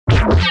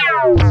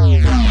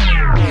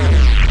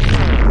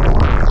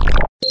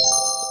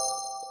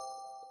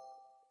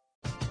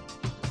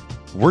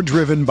We're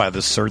driven by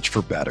the search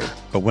for better.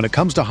 But when it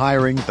comes to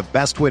hiring, the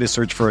best way to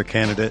search for a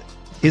candidate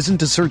isn't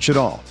to search at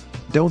all.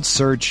 Don't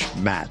search,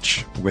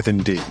 match with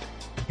Indeed.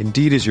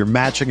 Indeed is your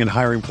matching and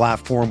hiring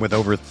platform with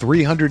over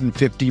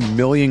 350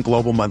 million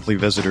global monthly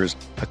visitors,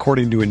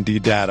 according to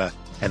Indeed data,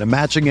 and a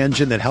matching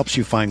engine that helps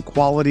you find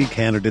quality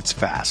candidates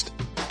fast.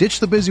 Ditch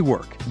the busy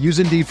work. Use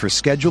Indeed for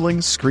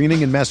scheduling,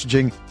 screening, and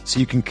messaging so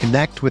you can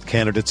connect with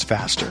candidates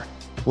faster.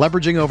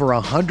 Leveraging over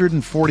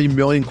 140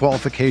 million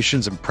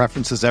qualifications and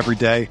preferences every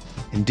day,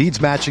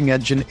 Indeed's matching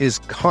engine is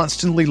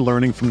constantly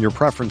learning from your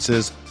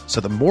preferences, so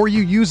the more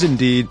you use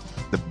Indeed,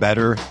 the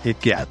better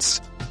it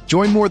gets.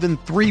 Join more than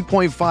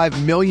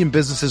 3.5 million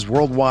businesses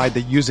worldwide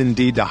that use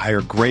Indeed to hire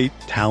great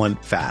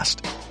talent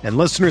fast. And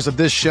listeners of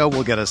this show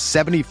will get a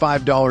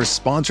 $75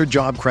 sponsored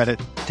job credit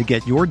to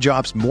get your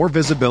jobs more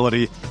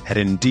visibility at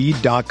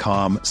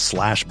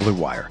Indeed.com/Blue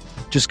Wire.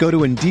 Just go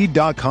to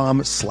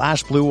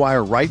Indeed.com/Blue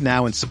Wire right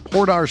now and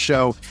support our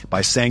show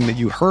by saying that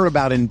you heard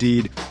about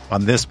Indeed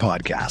on this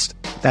podcast.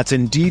 That's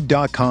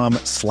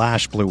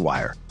Indeed.com/Blue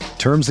Wire.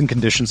 Terms and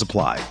conditions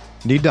apply.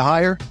 Need to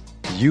hire?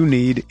 You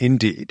need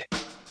Indeed.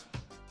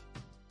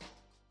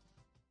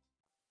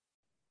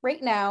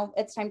 Right now,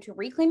 it's time to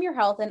reclaim your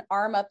health and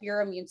arm up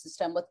your immune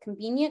system with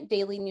convenient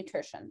daily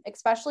nutrition,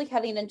 especially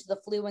heading into the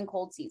flu and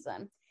cold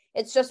season.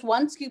 It's just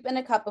one scoop in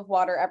a cup of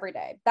water every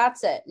day.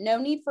 That's it. No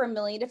need for a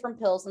million different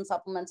pills and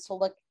supplements to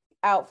look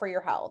out for your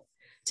health.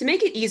 To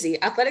make it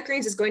easy, Athletic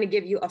Greens is going to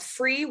give you a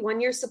free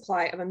 1-year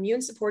supply of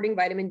immune-supporting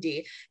vitamin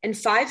D and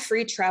 5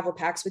 free travel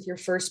packs with your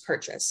first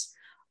purchase.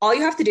 All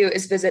you have to do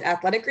is visit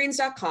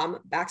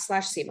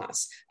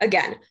athleticgreens.com/CMOS.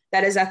 Again,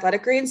 that is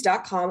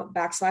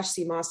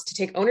athleticgreens.com/CMOS to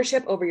take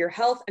ownership over your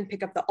health and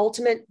pick up the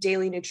ultimate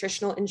daily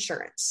nutritional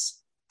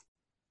insurance.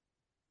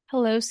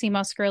 Hello,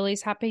 CMOS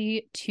girlies.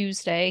 Happy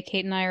Tuesday.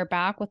 Kate and I are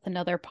back with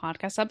another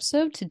podcast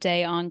episode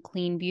today on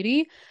clean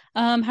beauty.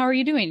 How are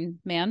you doing,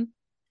 man?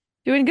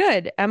 Doing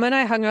good. Emma and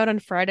I hung out on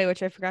Friday,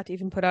 which I forgot to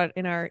even put out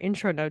in our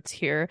intro notes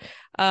here.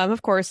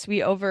 Of course, we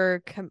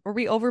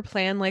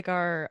overplan like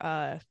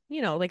our,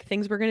 like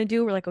things we're going to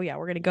do. We're like, oh yeah,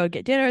 we're going to go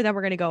get dinner, then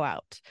we're going to go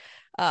out.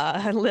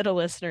 Little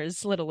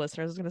listeners, I was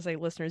going to say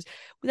listeners,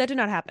 that did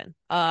not happen.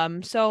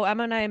 So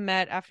Emma and I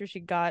met after she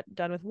got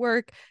done with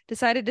work,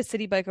 decided to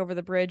city bike over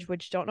the bridge,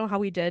 which don't know how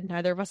we did.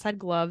 Neither of us had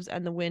gloves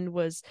and the wind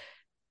was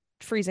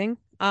freezing.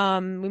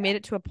 We made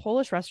it to a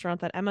Polish restaurant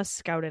that Emma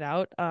scouted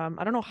out.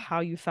 I don't know how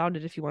you found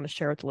it if you want to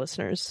share with the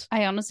listeners.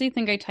 I honestly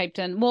think I typed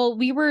in,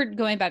 we were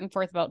going back and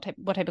forth about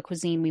what type of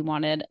cuisine we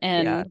wanted,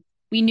 and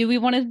we knew we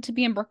wanted to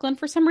be in Brooklyn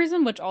for some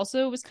reason, which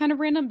also was kind of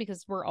random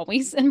because we're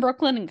always in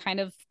Brooklyn and kind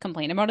of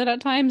complain about it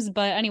at times.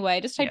 But anyway, I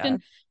just typed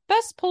in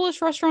best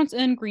Polish restaurants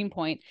in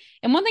Greenpoint.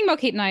 And one thing about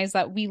Kate and I is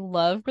that we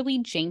love really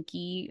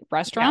janky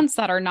restaurants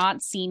that are not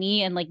sceney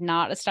and like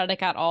not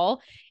aesthetic at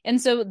all.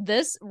 And so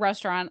this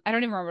restaurant, I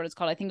don't even remember what it's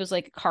called. I think it was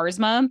like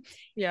Karzma.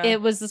 Yeah. It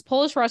was this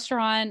Polish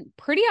restaurant,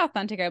 pretty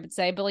authentic, I would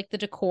say, but like the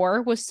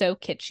decor was so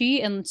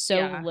kitschy and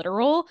so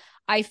literal.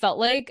 I felt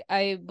like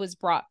I was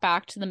brought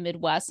back to the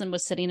Midwest and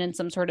was sitting in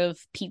some sort of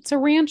pizza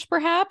ranch,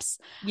 perhaps.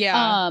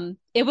 Yeah.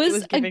 It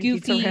was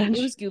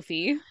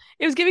goofy.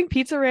 It was giving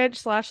Pizza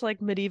Ranch /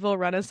 like medieval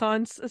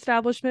Renaissance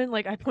establishment.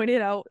 Like I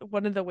pointed out,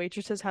 one of the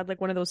waitresses had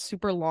like one of those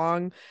super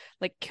long,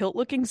 like kilt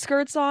looking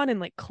skirts on and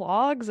like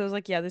clogs. I was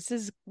like, yeah, this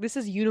is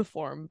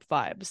uniform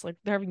vibes. Like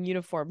they're having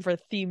uniform for a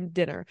themed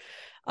dinner.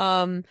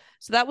 So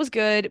that was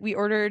good. We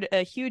ordered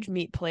a huge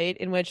meat plate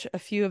in which a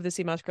few of the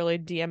CMOS girly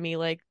DM me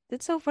like,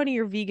 it's so funny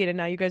you're vegan and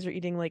now you guys are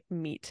eating like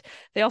meat.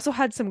 They also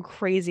had some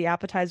crazy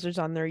appetizers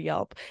on their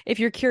Yelp. If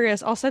you're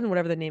curious, I'll send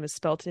whatever the name is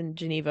spelt in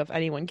Geneva if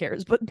anyone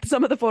cares. But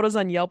some of the photos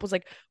on Yelp was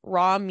like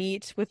raw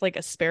meat with like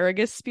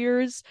asparagus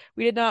spears.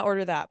 We did not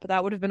order that, but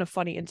that would have been a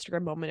funny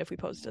Instagram moment if we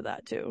posted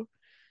that too.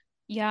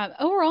 Yeah,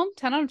 overall,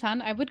 10 out of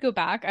 10. I would go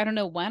back. I don't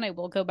know when I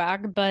will go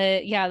back,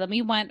 but yeah, then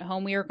we went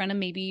home. We were going to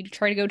maybe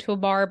try to go to a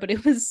bar, but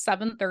it was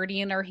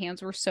 7:30 and our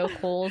hands were so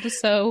cold.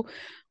 So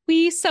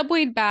we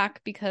subwayed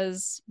back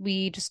because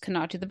we just could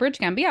not do the bridge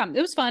again. But yeah,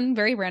 it was fun.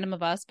 Very random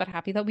of us, but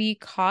happy that we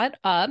caught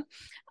up.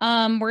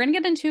 We're going to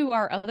get into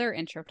our other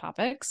intro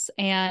topics,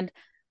 and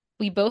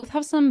we both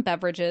have some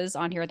beverages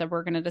on here that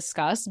we're going to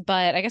discuss,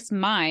 but I guess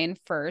mine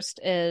first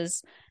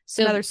is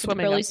another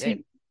swimming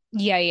update.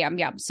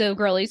 Yeah. So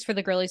girlies, for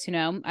the girlies who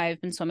know, I've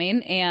been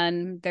swimming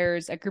and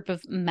there's a group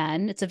of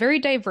men. It's a very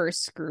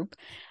diverse group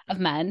of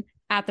men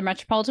at the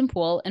Metropolitan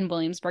Pool in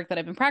Williamsburg that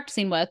I've been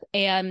practicing with.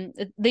 And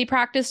they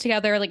practice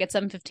together like at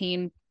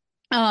 7:15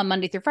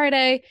 Monday through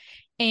Friday.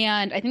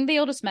 And I think they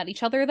all just met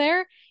each other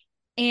there.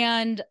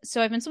 And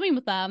so I've been swimming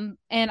with them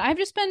and I've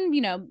just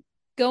been,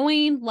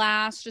 going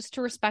last just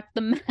to respect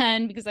the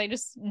men because I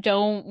just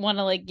don't want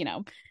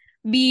to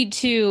be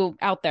too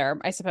out there,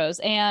 I suppose.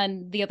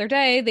 And the other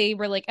day they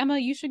were like, Emma,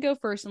 you should go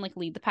first and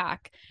lead the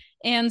pack.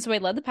 And so I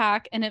led the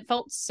pack and it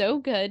felt so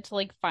good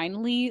to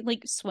finally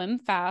swim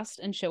fast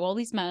and show all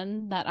these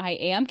men that I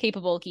am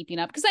capable of keeping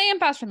up because I am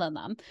faster than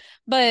them.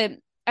 But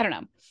I don't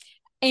know.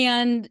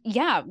 And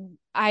yeah,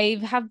 I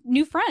have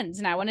new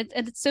friends now, and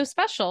it's so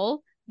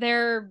special.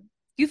 They're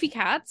goofy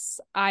cats.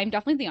 I'm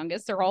definitely the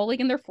youngest. They're all like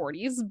in their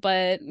 40s,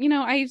 but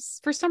I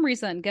for some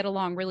reason get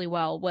along really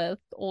well with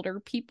older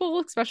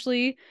people,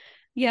 especially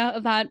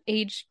of that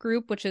age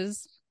group, which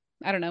is,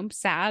 I don't know,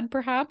 sad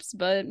perhaps,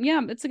 but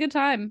yeah, it's a good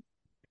time.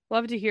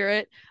 Love to hear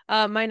it.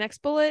 My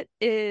next bullet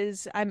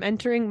is I'm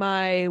entering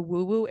my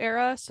woo-woo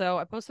era. So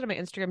I posted on my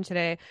Instagram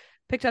today,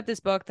 picked up this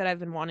book that I've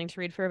been wanting to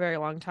read for a very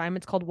long time.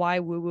 It's called Why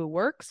Woo-Woo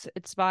Works.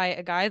 It's by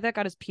a guy that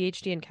got his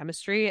PhD in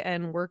chemistry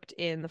and worked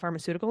in the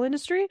pharmaceutical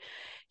industry.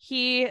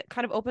 He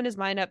kind of opened his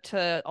mind up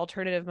to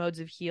alternative modes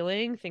of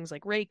healing, things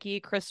like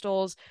Reiki,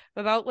 crystals.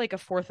 I'm about like a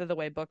fourth of the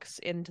way books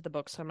into the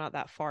book, so I'm not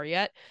that far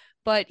yet.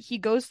 But he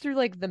goes through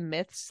like the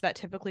myths that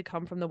typically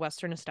come from the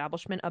Western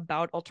establishment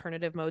about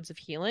alternative modes of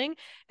healing.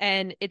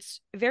 And it's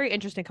very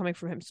interesting coming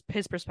from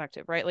his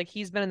perspective, right? Like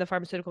he's been in the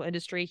pharmaceutical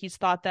industry. He's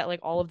thought that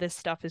like all of this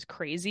stuff is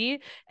crazy.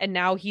 And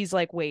now he's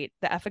like, wait,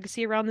 the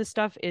efficacy around this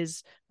stuff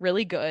is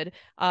really good.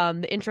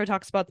 The intro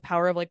talks about the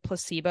power of like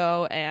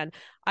placebo, and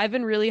I've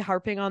been really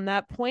harping on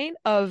that point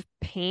of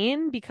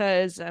pain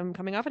because I'm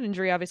coming off an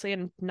injury, obviously,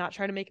 and not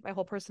trying to make it my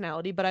whole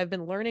personality, but I've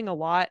been learning a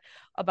lot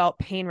about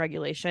pain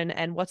regulation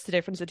and what's the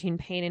difference between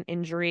pain and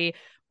injury.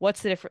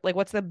 What's the different, like,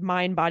 what's the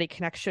mind body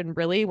connection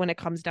really when it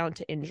comes down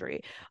to injury?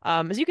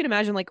 As you can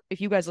imagine, like,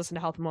 if you guys listen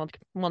to Health and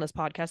Wellness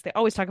podcast, they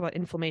always talk about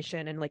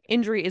inflammation, and like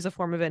injury is a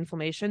form of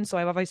inflammation. So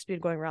I've obviously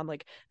been going around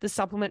like the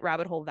supplement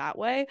rabbit hole that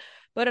way.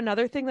 But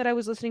another thing that I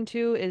was listening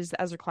to is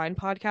the Ezra Klein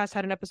podcast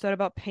had an episode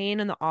about pain,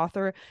 and the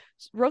author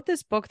wrote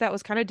this book that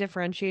was kind of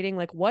differentiating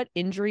like what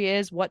injury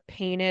is, what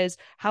pain is,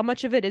 how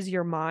much of it is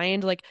your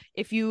mind. Like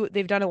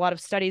they've done a lot of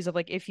studies of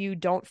like if you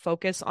don't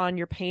focus on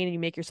your pain and you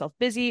make yourself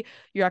busy,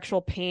 your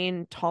actual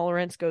pain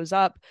tolerance goes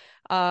up.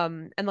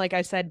 And like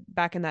I said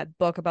back in that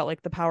book about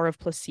like the power of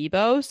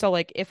placebo. So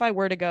like if I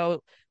were to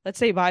go, let's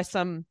say, buy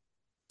some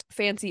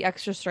fancy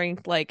extra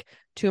strength like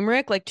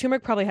turmeric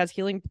probably has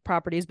healing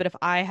properties, but if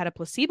I had a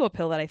placebo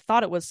pill that I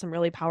thought it was some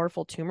really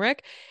powerful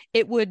turmeric,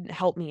 it would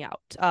help me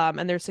out.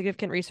 And there's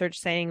significant research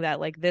saying that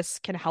like this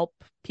can help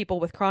people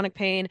with chronic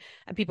pain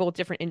and people with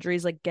different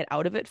injuries like get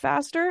out of it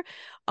faster.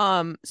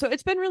 So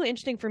it's been really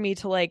interesting for me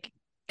to like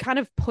kind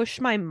of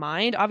push my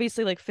mind.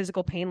 Obviously, like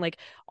physical pain, like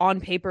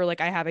on paper, like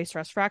I have a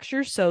stress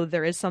fracture, so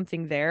there is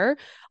something there.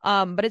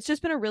 But it's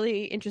just been a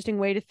really interesting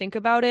way to think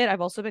about it.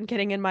 I've also been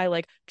getting in my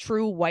like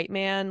true white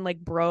man, like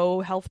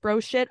health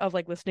bro shit of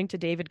like listening to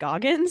David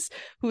Goggins,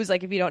 who's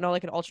like, if you don't know,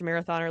 like an ultra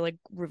marathoner, like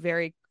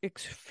very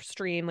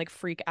extreme, like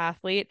freak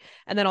athlete.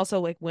 And then also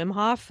like Wim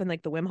Hof and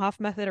like the Wim Hof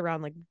method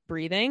around like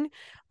breathing.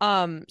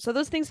 So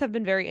those things have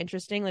been very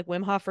interesting. Like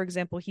Wim Hof, for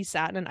example, he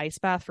sat in an ice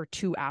bath for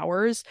 2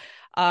 hours.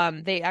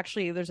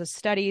 There's a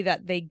study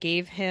that they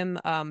gave him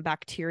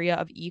bacteria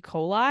of E.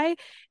 coli,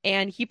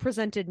 and he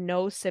presented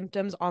no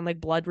symptoms on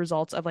like blood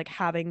results of like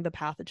having the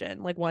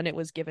pathogen, like when it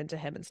was given to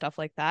him and stuff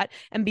like that.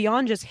 And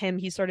beyond just him,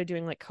 he started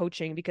doing like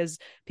coaching because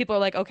people are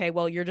like, okay,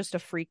 well, you're just a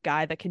freak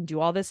guy that can do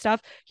all this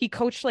stuff. He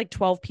coached like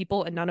 12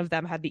 people and none of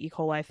them had the E.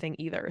 coli thing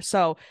either.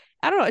 So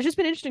I don't know. It's just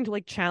been interesting to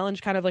like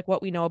challenge kind of like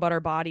what we know about our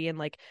body and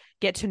like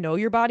get to know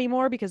your body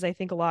more, because I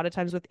think a lot of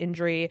times with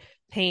injury,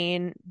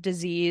 pain,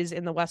 disease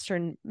in the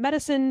Western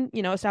medicine,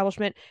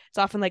 establishment, it's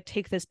often like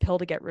take this pill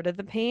to get rid of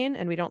the pain.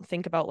 And we don't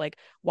think about like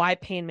why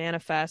pain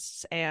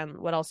manifests and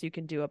what else you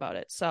can do about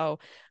it. So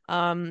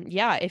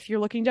yeah, if you're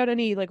looking down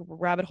any like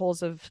rabbit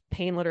holes of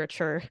pain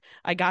literature,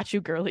 I got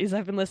you, girlies.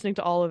 I've been listening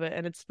to all of it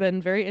and it's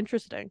been very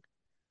interesting.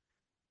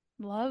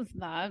 Love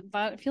that.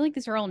 But I feel like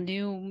these are all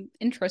new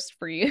interests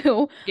for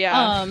you.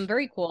 Yeah.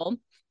 Very cool.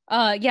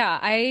 Yeah,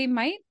 I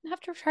might have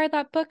to try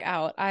that book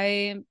out.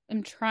 I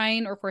am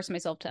trying or forcing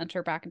myself to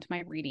enter back into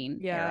my reading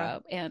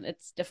era, and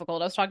it's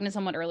difficult. I was talking to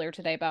someone earlier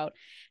today about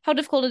how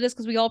difficult it is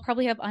because we all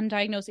probably have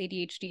undiagnosed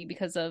ADHD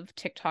because of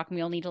TikTok, and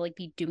we all need to like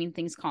be doing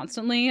things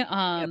constantly.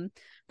 Yep.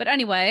 But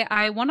anyway,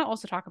 I want to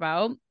also talk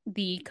about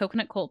the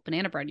Coconut Cult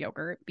banana bread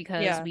yogurt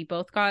because we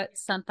both got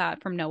sent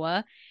that from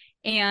Noah,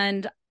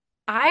 and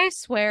I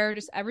swear,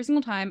 just every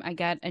single time I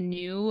get a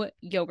new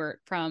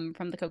yogurt from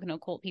the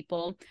Coconut Cult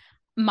people,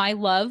 my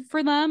love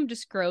for them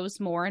just grows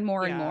more and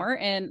more and more.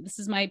 And this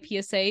is my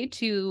PSA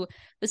to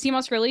the Sea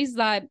Moss girlies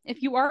that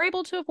if you are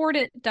able to afford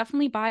it,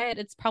 definitely buy it.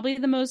 It's probably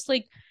the most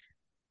like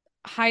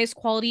highest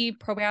quality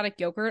probiotic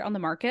yogurt on the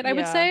market, I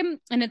would say.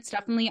 And it's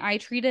definitely, I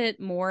treat it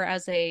more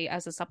as a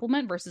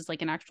supplement versus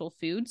like an actual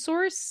food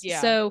source.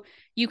 So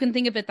you can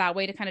think of it that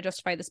way to kind of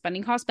justify the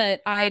spending cost.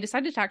 But I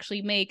decided to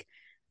actually make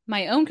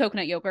my own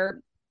coconut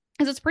yogurt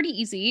because it's pretty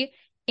easy.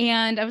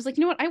 And I was like,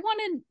 you know what? I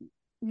wanted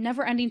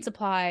never ending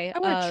supply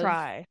of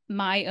try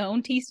my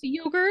own tasty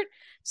yogurt.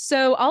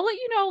 So I'll let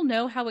you all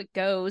know how it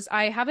goes.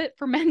 I have it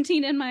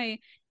fermenting in my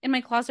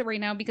closet right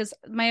now because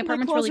my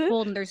apartment's really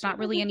cold and there's not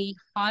really any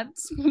hot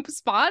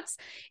spots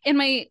in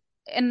my,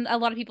 and a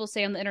lot of people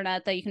say on the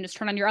internet that you can just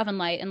turn on your oven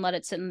light and let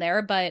it sit in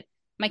there, but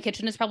my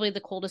kitchen is probably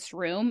the coldest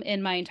room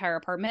in my entire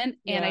apartment.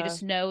 And I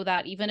just know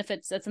that even if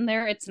it sits in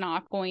there, it's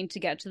not going to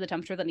get to the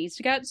temperature that needs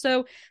to get.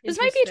 So this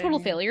might be a total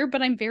failure,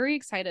 but I'm very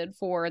excited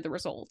for the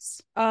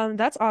results.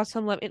 That's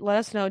awesome. Let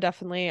us know,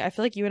 definitely. I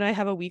feel like you and I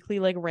have a weekly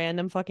like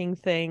random fucking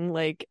thing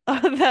like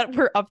that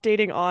we're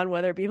updating on,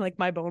 whether it be like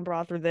my bone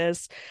broth or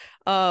this.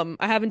 I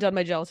haven't done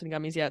my gelatin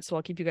gummies yet, so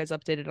I'll keep you guys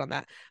updated on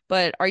that.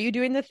 But are you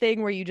doing the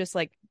thing where you just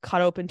like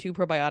cut open 2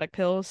 probiotic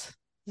pills?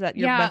 Is that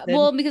your method?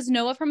 Well, because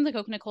Noah from the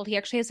Coconut Cult, he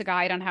actually has a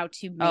guide on how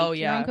to make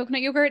your own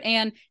coconut yogurt,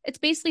 and it's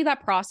basically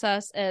that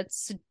process.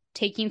 It's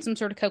taking some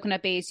sort of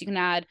coconut base. You can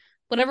add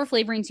whatever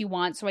flavorings you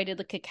want. So I did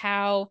the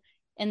cacao,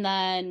 and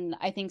then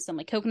I think some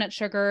like coconut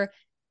sugar,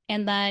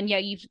 and then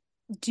you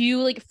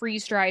do like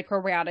freeze dried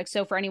probiotics.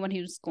 So for anyone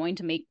who's going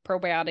to make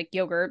probiotic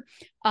yogurt,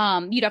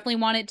 you definitely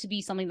want it to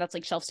be something that's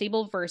like shelf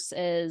stable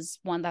versus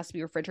one that's to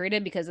be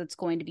refrigerated, because it's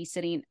going to be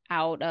sitting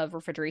out of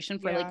refrigeration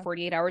for like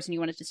 48 hours and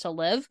you want it to still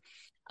live.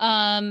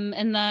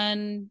 And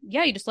then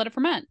you just let it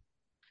ferment.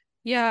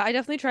 Yeah, I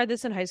definitely tried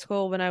this in high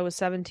school when I was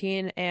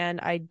 17, and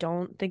I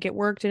don't think it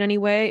worked in any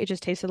way. It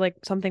just tasted like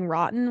something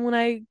rotten when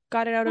I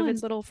got it out of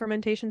its little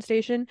fermentation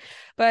station.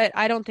 But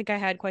I don't think I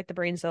had quite the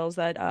brain cells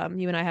that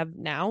you and I have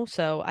now.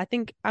 So I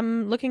think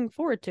I'm looking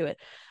forward to it.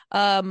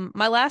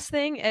 My last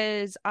thing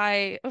is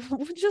I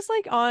just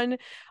like on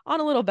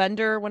a little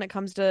bender when it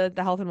comes to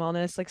the health and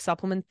wellness like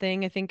supplement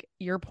thing. I think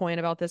your point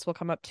about this will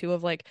come up too,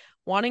 of like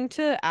wanting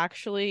to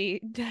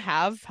actually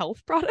have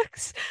health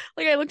products.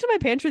 Like I looked at my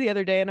pantry the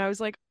other day and I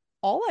was like,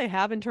 all I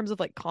have in terms of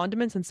like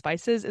condiments and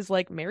spices is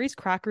like Mary's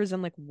crackers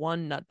and like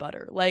 1 nut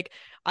butter. Like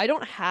I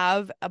don't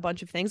have a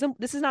bunch of things. And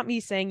this is not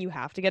me saying you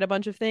have to get a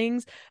bunch of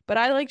things, but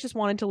I like just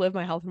wanted to live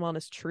my health and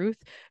wellness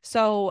truth.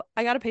 So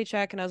I got a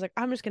paycheck and I was like,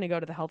 I'm just going to go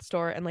to the health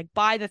store and like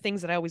buy the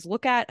things that I always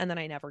look at and then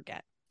I never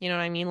get. You know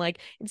what I mean? Like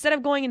instead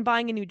of going and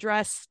buying a new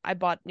dress, I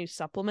bought new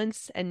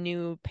supplements and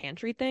new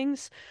pantry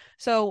things.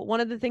 So one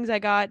of the things I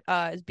got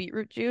is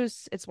beetroot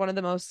juice. It's one of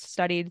the most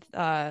studied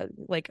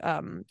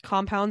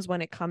compounds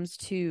when it comes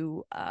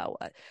to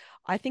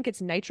I think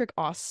it's nitric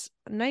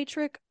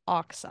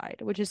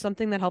oxide, which is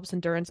something that helps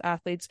endurance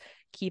athletes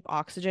keep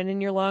oxygen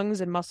in your lungs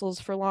and muscles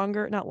for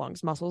longer. Not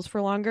lungs, muscles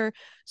for longer.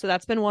 So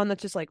that's been one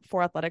that's just like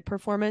for athletic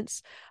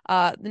performance.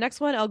 The next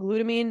one,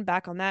 L-glutamine,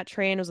 back on that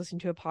train. I was listening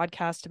to a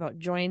podcast about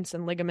joints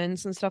and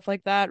ligaments and stuff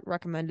like that.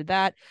 Recommended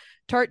that.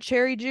 Tart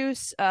cherry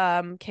juice,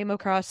 came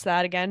across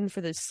that again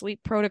for the sleep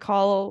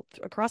protocol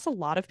across a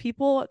lot of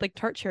people. Like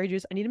tart cherry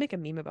juice, I need to make a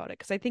meme about it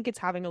because I think it's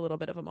having a little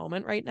bit of a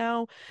moment right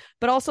now.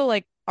 But also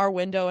like our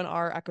window in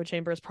our echo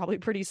chamber is probably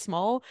pretty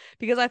small,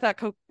 because I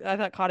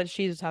thought cottage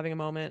cheese was having a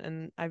moment,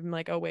 and I'm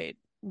like, oh wait,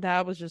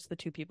 that was just the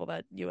 2 people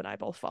that you and I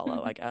both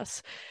follow, I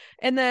guess.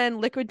 And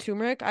then liquid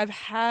turmeric, I've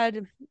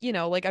had,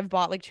 like I've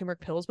bought like turmeric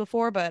pills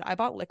before, but I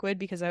bought liquid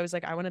because I was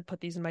like, I want to put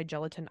these in my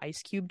gelatin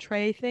ice cube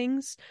tray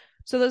things.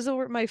 So those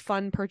were my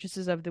fun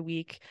purchases of the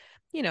week.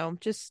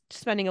 Just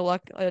spending a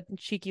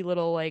cheeky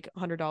little like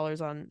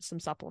 $100 on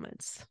some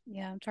supplements.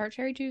 Yeah, tart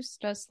cherry juice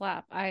does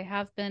slap. I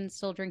have been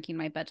still drinking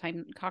my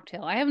bedtime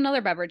cocktail. I have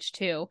another beverage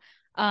too.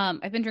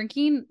 I've been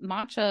drinking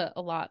matcha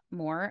a lot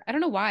more. I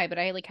don't know why, but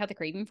I like had the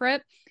craving for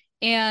it.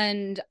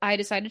 And I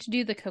decided to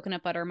do the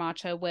coconut butter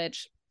matcha,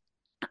 which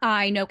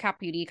I know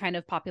Cap Beauty kind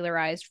of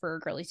popularized. For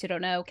girlies who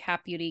don't know,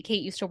 Cap Beauty,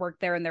 Kate used to work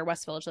there in their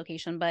West Village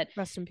location, but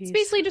rest in peace. It's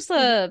basically just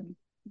a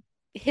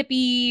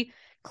hippie,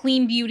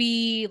 clean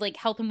beauty, like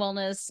health and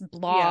wellness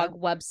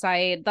blog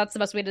website. That's the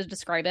best way to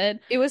describe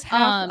it. It was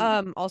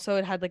half also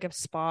it had like a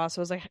spa, so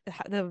it was like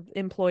the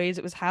employees,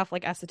 it was half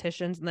like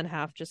estheticians and then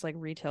half just like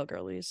retail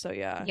girlies. So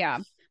yeah.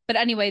 But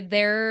anyway,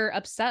 they're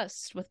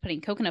obsessed with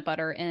putting coconut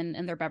butter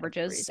in their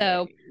beverages.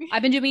 So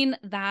I've been doing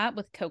that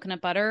with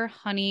coconut butter,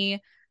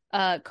 honey,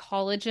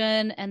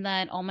 collagen, and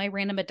then all my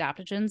random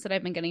adaptogens that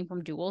I've been getting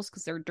from Duels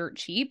because they're dirt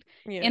cheap.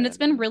 And it's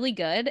been really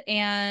good.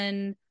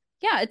 And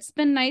yeah, it's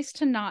been nice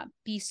to not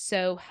be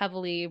so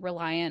heavily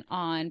reliant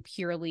on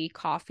purely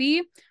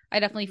coffee.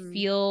 I definitely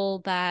feel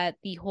that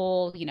the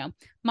whole,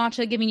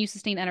 matcha giving you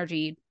sustained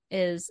energy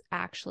is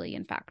actually,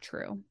 in fact,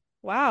 true.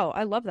 Wow,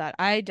 I love that.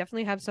 I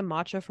definitely have some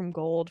matcha from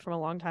Gold from a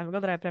long time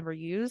ago that I've never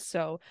used.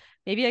 So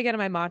maybe I get in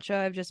my matcha.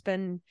 I've just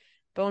been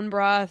bone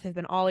broth, I've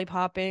been ollie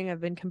popping,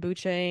 I've been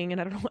kombuchaing, and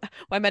I don't know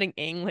why I'm adding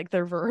ing like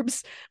they're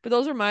verbs, but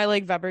those are my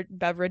like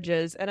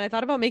beverages. And I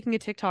thought about making a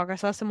TikTok. I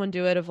saw someone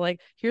do it of like,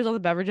 here's all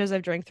the beverages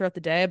I've drank throughout the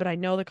day, but I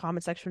know the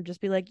comment section would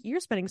just be like, you're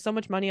spending so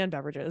much money on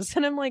beverages.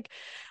 And I'm like,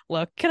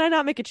 look, can I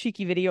not make a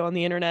cheeky video on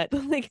the internet?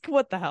 Like,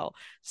 what the hell?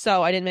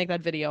 So I didn't make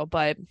that video,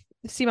 but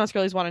if Sea Mouse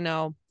girlies want to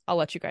know, I'll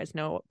let you guys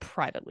know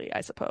privately,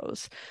 I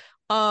suppose.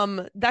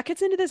 That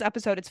gets into this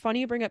episode. It's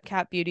funny you bring up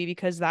Cat Beauty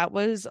because that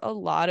was a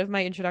lot of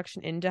my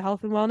introduction into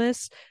health and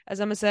wellness.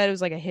 As Emma said, it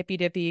was like a hippy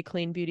dippy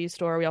clean beauty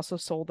store. We also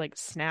sold like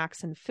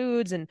snacks and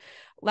foods, and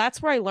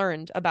that's where I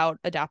learned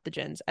about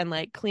adaptogens and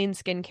like clean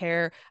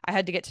skincare. I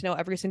had to get to know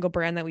every single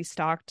brand that we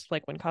stocked,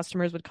 like when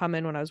customers would come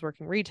in when I was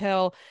working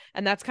retail.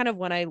 And that's kind of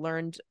when I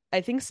learned,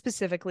 I think,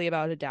 specifically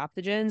about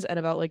adaptogens and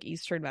about like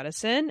Eastern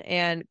medicine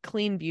and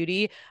clean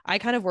beauty. I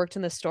kind of worked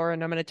in the store,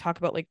 and I'm going to talk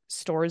about like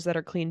stores that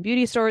are clean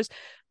beauty stores.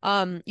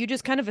 You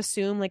just kind of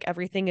assume like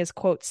everything is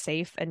quote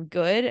safe and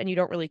good, and you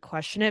don't really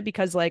question it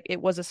because like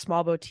it was a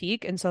small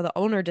boutique, and so the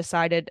owner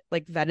decided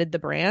like vetted the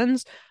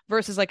brands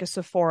versus like a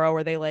Sephora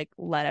where they like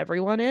let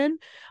everyone in.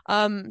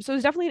 So it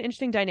was definitely an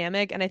interesting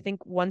dynamic, and I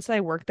think once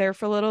I worked there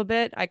for a little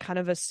bit, I kind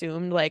of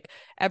assumed like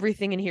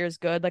everything in here is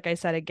good, like I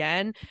said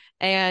again,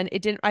 and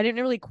I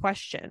didn't really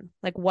question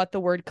like what the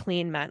word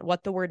clean meant,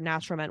 what the word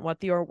natural meant, what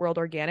the word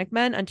organic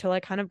meant until I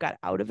kind of got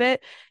out of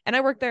it. And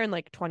I worked there in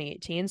like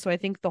 2018, so I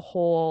think the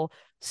whole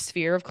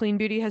sphere of clean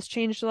beauty has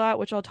changed a lot,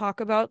 which I'll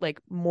talk about.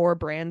 Like more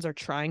brands are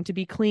trying to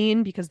be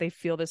clean because they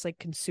feel this like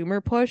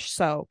consumer push.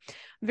 So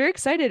I'm very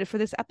excited for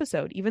this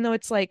episode, even though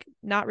it's like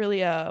not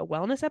really a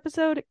wellness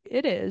episode.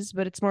 It is,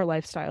 but it's more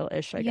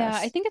lifestyle-ish, I guess.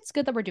 I think it's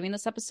good that we're doing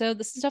this episode.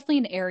 This is definitely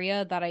an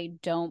area that I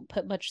don't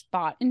put much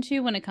thought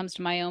into when it comes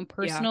to my own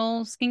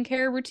personal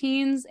skincare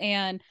routines.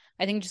 And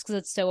I think just because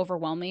it's so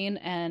overwhelming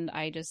and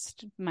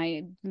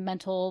my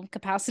mental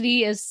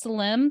capacity is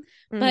slim.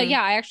 But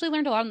yeah, I actually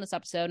learned a lot in this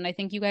episode, and I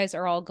think you guys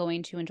are all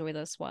going to enjoy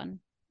this one.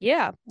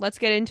 Yeah, let's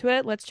get into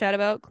it. Let's chat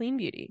about clean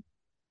beauty.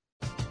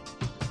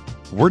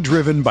 We're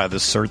driven by the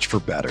search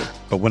for better.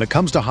 But when it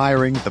comes to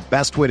hiring, the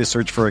best way to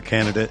search for a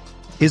candidate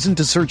isn't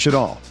to search at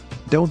all.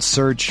 Don't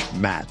search,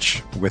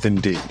 match with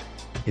Indeed.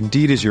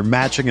 Indeed is your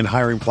matching and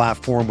hiring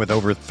platform with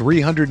over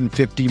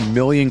 350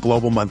 million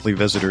global monthly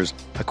visitors,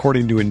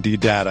 according to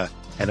Indeed data,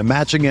 and a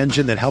matching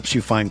engine that helps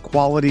you find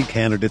quality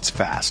candidates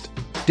fast.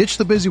 Ditch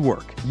the busy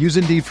work. Use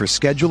Indeed for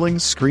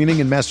scheduling, screening,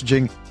 and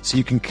messaging so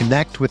you can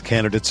connect with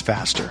candidates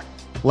faster.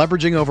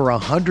 Leveraging over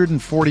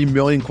 140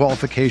 million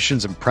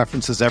qualifications and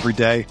preferences every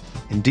day,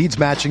 Indeed's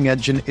matching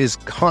engine is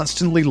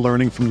constantly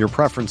learning from your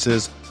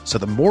preferences, so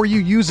the more you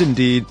use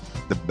Indeed,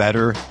 the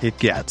better it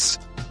gets.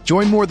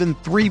 Join more than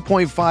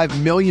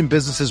 3.5 million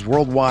businesses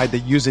worldwide that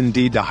use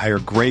Indeed to hire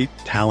great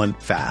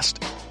talent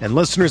fast. And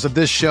listeners of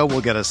this show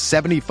will get a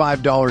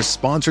 $75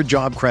 sponsored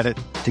job credit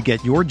to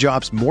get your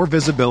jobs more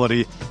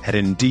visibility at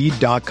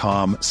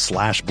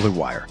Indeed.com/Blue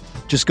Wire.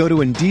 Just go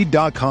to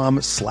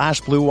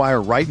Indeed.com/Blue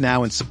Wire right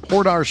now and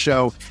support our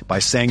show by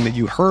saying that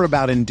you heard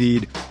about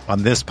Indeed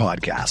on this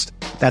podcast.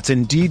 That's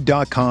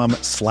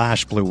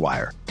Indeed.com/Blue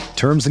Wire.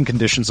 Terms and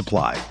conditions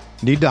apply.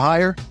 Need to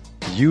hire?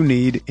 You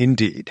need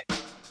Indeed.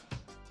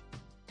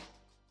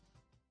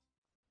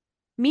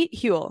 Meet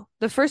Huel,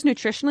 the first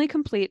nutritionally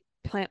complete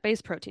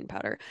plant-based protein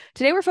powder.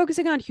 Today we're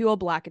focusing on Huel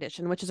Black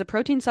Edition, which is a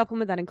protein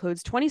supplement that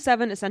includes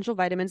 27 essential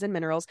vitamins and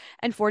minerals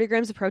and 40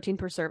 grams of protein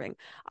per serving.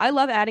 I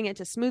love adding it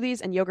to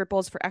smoothies and yogurt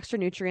bowls for extra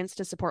nutrients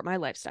to support my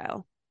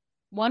lifestyle.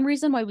 One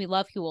reason why we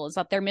love Huel is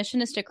that their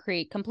mission is to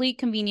create complete,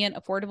 convenient,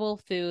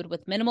 affordable food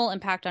with minimal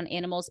impact on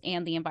animals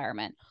and the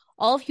environment.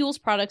 All of Huel's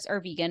products are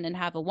vegan and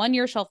have a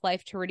 1-year shelf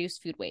life to reduce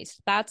food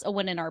waste. That's a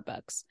win in our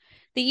books.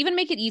 They even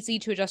make it easy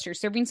to adjust your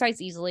serving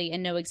size easily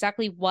and know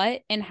exactly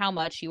what and how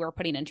much you are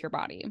putting into your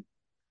body.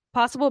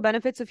 Possible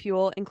benefits of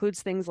Huel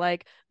includes things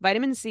like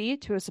vitamin C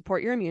to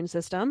support your immune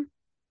system,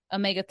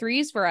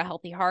 omega-3s for a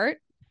healthy heart,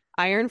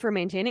 iron for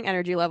maintaining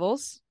energy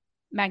levels,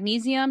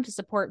 magnesium to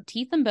support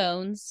teeth and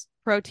bones,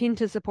 protein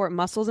to support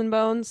muscles and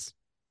bones,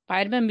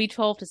 vitamin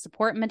B12 to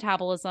support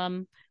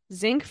metabolism,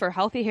 zinc for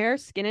healthy hair,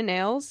 skin, and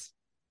nails,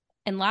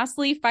 and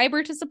lastly,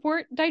 fiber to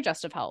support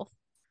digestive health.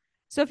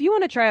 So if you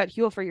want to try out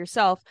Huel for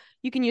yourself,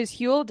 you can use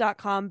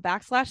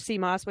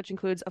Huel.com/CMOS, which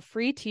includes a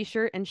free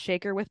t-shirt and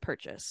shaker with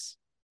purchase.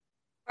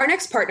 Our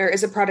next partner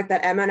is a product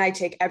that Emma and I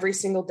take every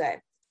single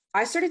day.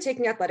 I started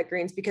taking Athletic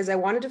Greens because I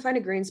wanted to find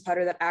a greens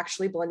powder that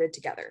actually blended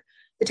together.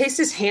 The taste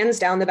is hands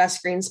down the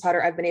best greens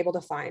powder I've been able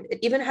to find. It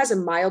even has a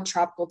mild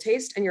tropical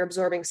taste, and you're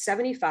absorbing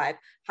 75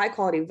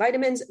 high-quality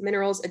vitamins,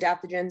 minerals,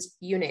 adaptogens,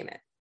 you name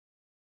it.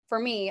 For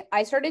me,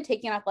 I started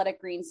taking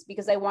Athletic Greens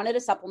because I wanted a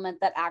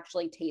supplement that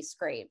actually tastes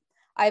great.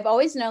 I've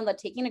always known that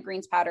taking a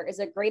greens powder is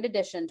a great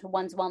addition to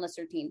one's wellness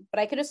routine, but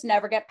I could just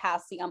never get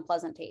past the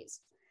unpleasant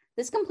taste.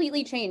 This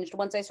completely changed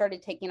once I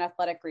started taking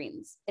Athletic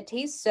Greens. It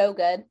tastes so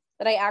good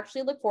that I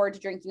actually look forward to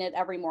drinking it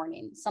every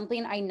morning,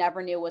 something I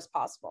never knew was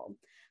possible.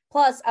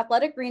 Plus,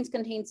 Athletic Greens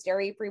contains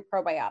dairy-free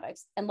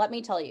probiotics, and let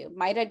me tell you,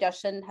 my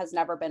digestion has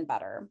never been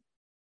better.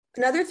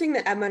 Another thing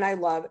that Emma and I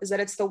love is that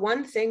it's the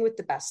one thing with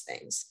the best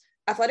things.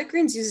 Athletic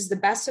Greens uses the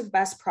best of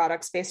best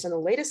products based on the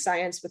latest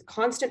science with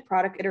constant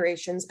product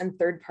iterations and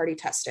third-party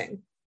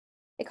testing.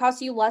 It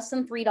costs you less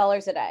than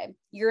 $3 a day.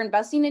 You're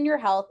investing in your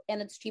health,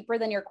 and it's cheaper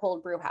than your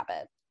cold brew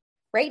habit.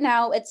 Right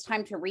now, it's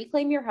time to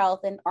reclaim your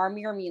health and arm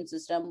your immune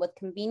system with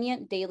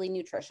convenient daily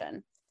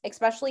nutrition,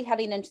 especially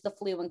heading into the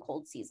flu and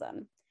cold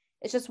season.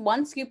 It's just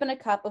 1 scoop in a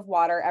cup of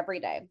water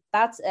every day.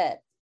 That's it.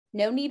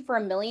 No need for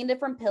a million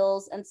different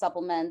pills and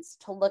supplements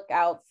to look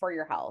out for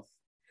your health.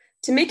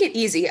 To make it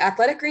easy,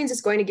 Athletic Greens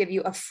is going to give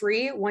you a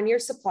free 1-year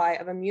supply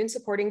of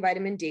immune-supporting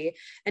vitamin D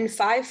and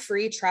 5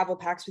 free travel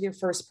packs with your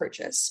first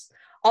purchase.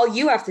 All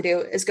you have to do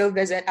is go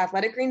visit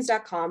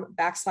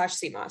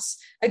athleticgreens.com/CMOS.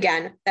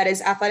 Again, that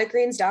is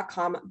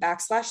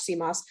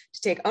athleticgreens.com/CMOS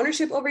to take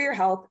ownership over your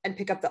health and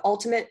pick up the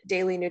ultimate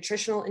daily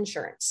nutritional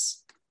insurance.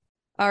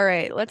 All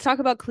right, let's talk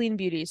about clean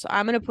beauty. So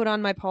I'm going to put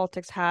on my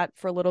politics hat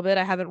for a little bit.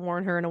 I haven't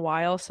worn her in a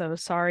while, so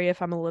sorry if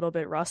I'm a little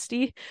bit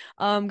rusty.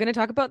 I'm going to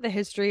talk about the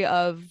history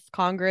of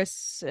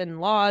Congress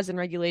and laws and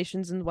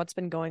regulations and what's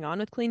been going on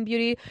with clean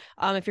beauty.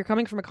 If you're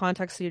coming from a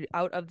context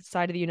out of the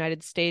side of the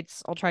United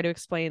States, I'll try to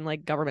explain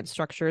like government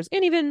structures,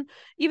 and even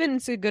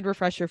it's a good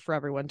refresher for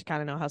everyone to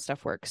kind of know how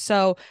stuff works.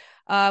 So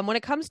when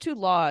it comes to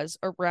laws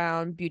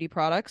around beauty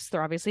products,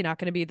 they're obviously not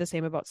going to be the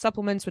same about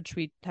supplements, which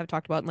we have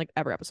talked about in like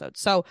every episode.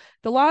 So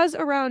the laws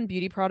around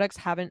beauty products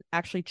haven't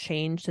actually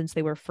changed since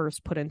they were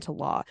first put into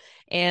law.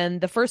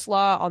 And the first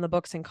law on the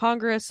books in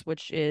Congress,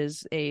 which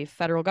is a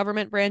federal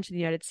government branch in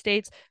the United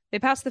States, they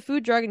passed the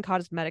Food, Drug, and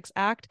Cosmetics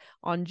Act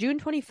on June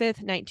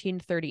 25th,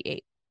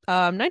 1938.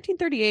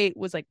 1938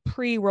 was like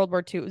pre-World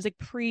War II. It was like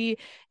pre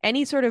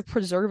any sort of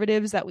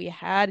preservatives that we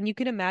had. And you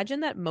can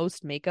imagine that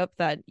most makeup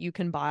that you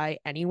can buy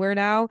anywhere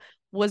now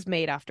was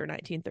made after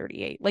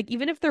 1938. Like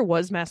even if there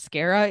was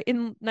mascara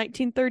in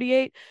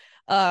 1938,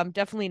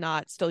 definitely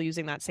not still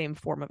using that same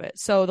form of it.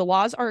 So the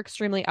laws are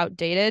extremely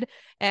outdated.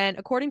 And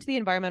according to the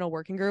Environmental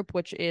Working Group,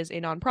 which is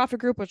a nonprofit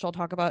group, which I'll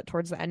talk about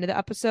towards the end of the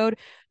episode,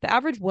 the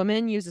average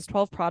woman uses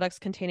 12 products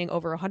containing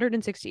over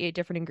 168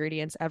 different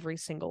ingredients every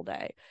single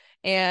day.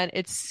 And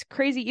it's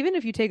crazy. Even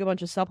if you take a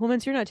bunch of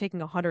supplements, you're not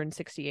taking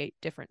 168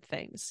 different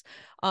things.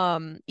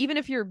 Even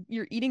if you're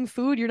eating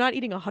food, you're not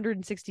eating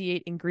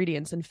 168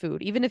 ingredients in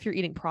food. Even if you're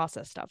eating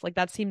processed stuff, like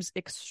that seems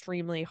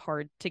extremely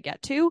hard to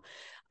get to.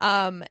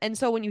 And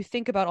so when you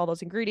think about all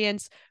those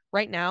ingredients,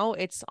 right now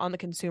it's on the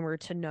consumer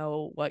to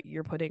know what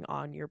you're putting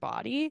on your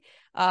body.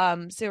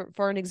 So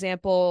for an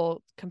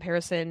example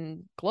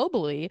comparison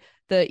globally,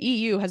 the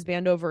EU has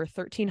banned over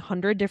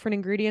 1,300 different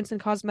ingredients in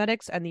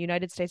cosmetics, and the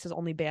United States has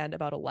only banned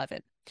about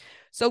 11.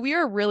 So we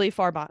are really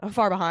far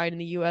behind in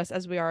the US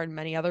as we are in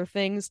many other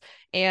things.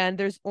 And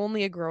there's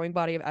only a growing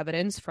body of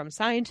evidence from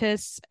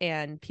scientists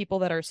and people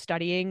that are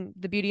studying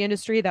the beauty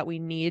industry that we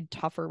need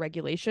tougher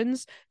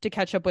regulations to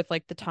catch up with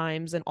like the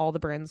times and all the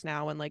brands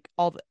now and like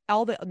all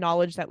the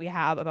knowledge that we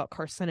have about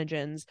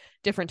carcinogens,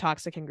 different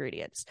toxic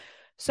ingredients.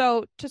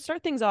 So to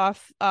start things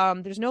off,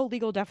 there's no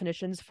legal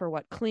definitions for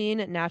what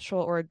clean,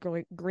 natural, or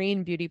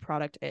green beauty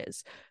product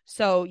is.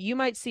 So you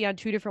might see on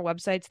 2 different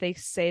websites, they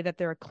say that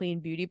they're a clean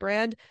beauty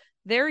brand.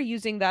 They're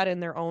using that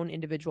in their own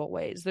individual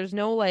ways. There's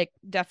no like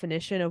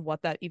definition of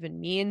what that even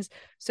means.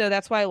 So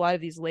that's why a lot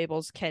of these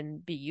labels can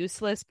be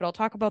useless, but I'll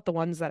talk about the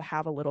ones that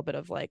have a little bit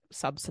of like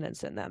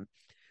substance in them.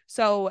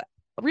 So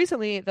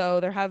recently, though,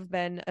 there have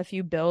been a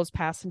few bills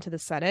passed into the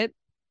Senate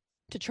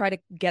to try to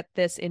get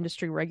this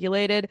industry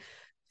regulated.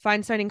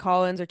 Feinstein and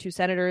Collins are 2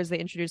 senators. They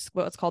introduced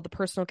what's called the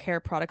Personal Care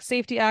Product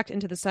Safety Act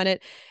into the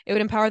Senate. It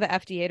would empower the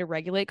FDA to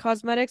regulate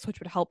cosmetics, which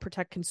would help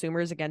protect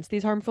consumers against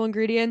these harmful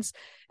ingredients.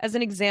 As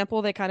an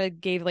example, they kind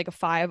of gave like a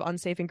 5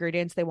 unsafe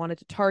ingredients they wanted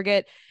to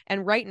target.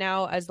 And right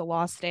now, as the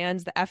law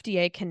stands, the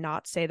FDA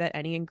cannot say that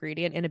any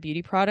ingredient in a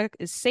beauty product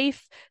is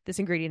safe, this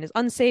ingredient is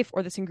unsafe,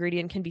 or this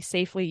ingredient can be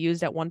safely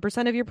used at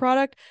 1% of your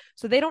product.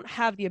 So they don't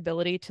have the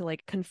ability to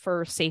like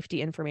confer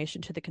safety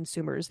information to the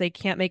consumers. They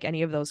can't make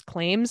any of those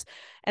claims.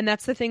 And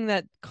that's the thing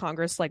that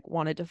Congress like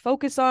wanted to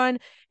focus on.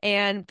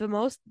 And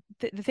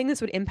the thing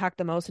this would impact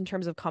the most in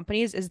terms of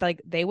companies is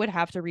like they would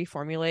have to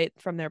reformulate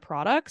from their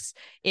products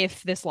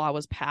if this law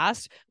was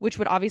passed, which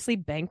would obviously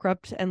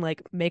bankrupt and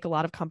like make a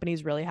lot of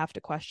companies really have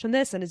to question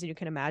this. And as you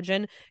can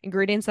imagine,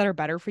 ingredients that are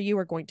better for you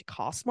are going to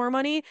cost more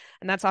money.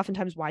 And that's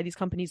oftentimes why these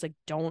companies like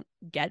don't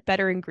get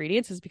better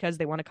ingredients, is because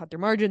they want to cut their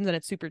margins and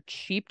it's super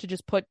cheap to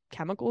just put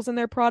chemicals in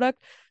their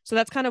product. So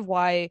that's kind of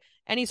why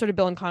any sort of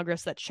bill in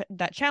Congress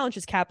that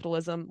challenges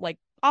capitalism like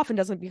often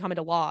doesn't become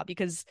into law,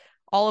 because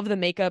all of the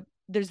makeup,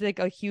 there's like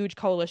a huge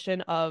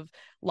coalition of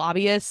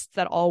lobbyists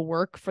that all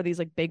work for these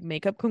like big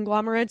makeup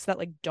conglomerates that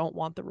like don't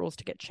want the rules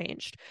to get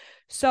changed.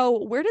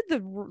 So where did the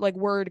like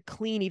word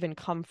clean even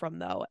come from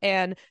though?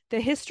 And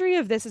the history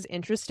of this is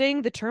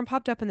interesting. The term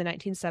popped up in the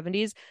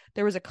 1970s.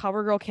 There was a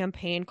CoverGirl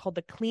campaign called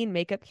the Clean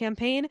Makeup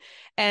Campaign,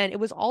 and it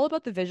was all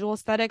about the visual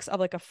aesthetics of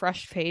like a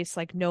fresh face,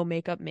 like no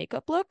makeup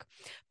look.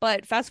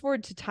 But fast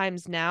forward to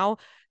times now,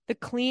 the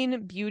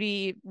clean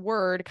beauty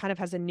word kind of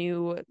has a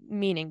new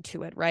meaning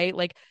to it, right?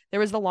 Like there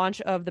was the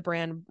launch of the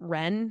brand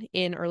Ren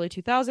in early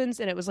 2000s,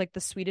 and it was like the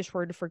Swedish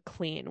word for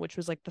clean, which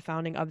was like the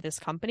founding of this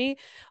company.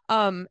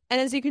 And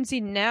as you can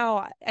see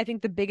now, I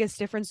think the biggest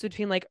difference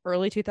between like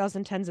early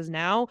 2010s is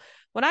now,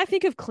 when I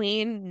think of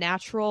clean,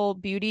 natural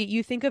beauty,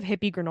 you think of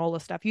hippie granola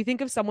stuff. You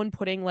think of someone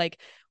putting like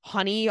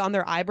honey on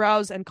their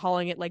eyebrows and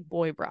calling it like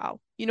boy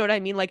brow. You know what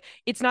I mean? Like,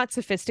 it's not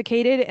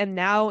sophisticated. And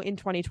now in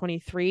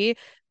 2023,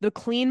 the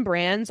clean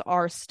brands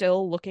are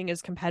still looking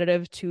as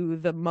competitive to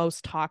the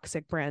most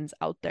toxic brands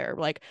out there.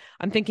 Like,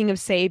 I'm thinking of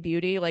Say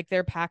Beauty, like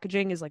their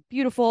packaging is like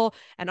beautiful,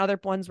 and other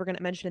ones we're going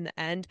to mention in the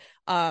end.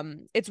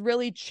 It's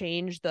really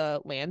changed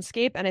the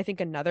landscape. And I think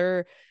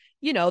another,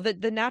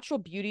 the natural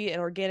beauty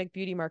and organic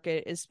beauty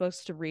market is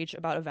supposed to reach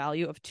about a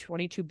value of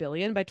 22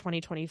 billion by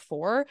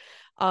 2024.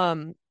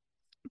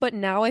 But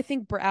now I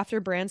think after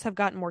brands have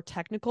gotten more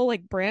technical,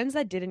 like brands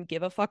that didn't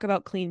give a fuck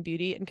about clean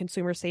beauty and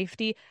consumer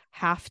safety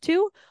have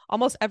to.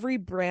 Almost every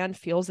brand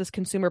feels this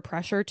consumer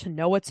pressure to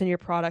know what's in your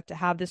product, to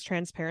have this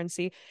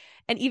transparency.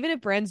 And even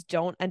if brands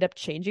don't end up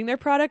changing their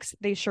products,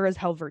 they sure as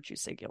hell virtue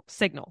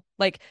signal.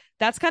 Like,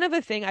 that's kind of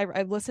a thing.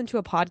 I listened to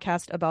a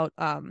podcast about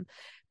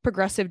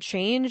progressive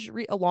change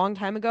a long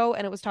time ago,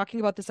 and it was talking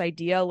about this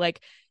idea,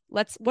 like,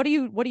 what do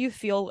you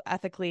feel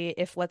ethically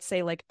if, let's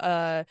say, like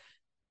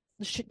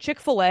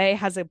Chick-fil-A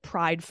has a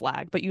pride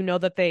flag, but you know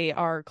that they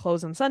are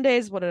closed on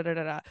Sundays,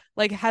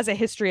 like has a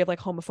history of like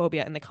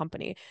homophobia in the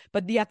company,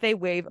 but yet they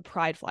wave a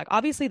pride flag.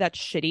 Obviously, that's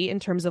shitty in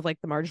terms of like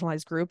the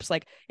marginalized groups.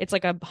 Like, it's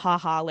like a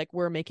haha, like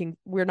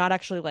we're not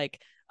actually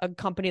like a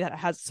company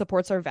that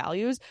supports our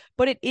values.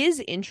 But it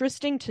is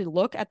interesting to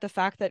look at the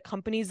fact that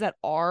companies that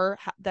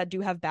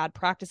do have bad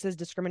practices,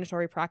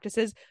 discriminatory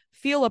practices,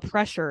 feel a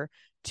pressure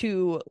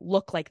to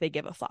look like they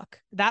give a fuck.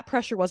 That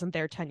pressure wasn't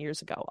there 10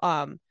 years ago.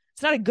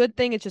 It's not a good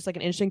thing. It's just like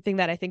an interesting thing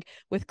that I think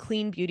with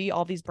clean beauty,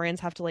 all these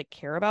brands have to like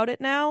care about it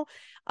now.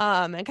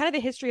 And kind of the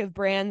history of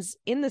brands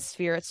in the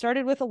sphere. It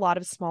started with a lot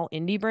of small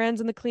indie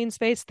brands in the clean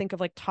space. Think of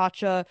like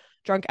Tatcha,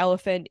 Drunk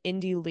Elephant,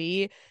 Indie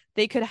Lee.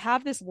 They could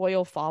have this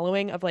loyal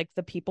following of like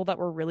the people that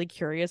were really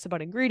curious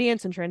about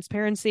ingredients and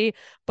transparency,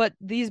 but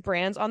these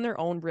brands on their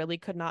own really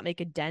could not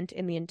make a dent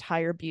in the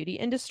entire beauty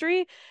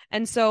industry.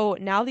 And so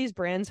now these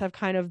brands have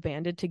kind of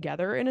banded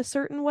together in a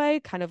certain way,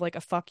 kind of like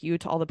a fuck you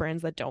to all the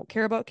brands that don't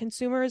care about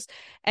consumers.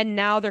 And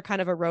now they're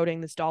kind of eroding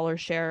this dollar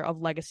share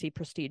of legacy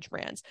prestige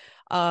brands.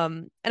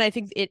 And I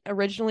think it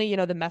originally,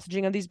 the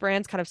messaging of these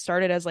brands kind of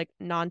started as like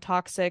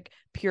non-toxic,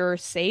 pure,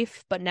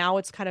 safe, but now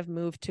it's kind of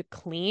moved to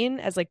clean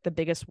as like the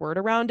biggest word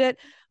around it.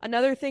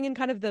 Another thing in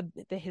kind of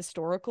the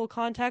historical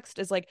context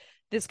is like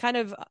this kind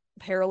of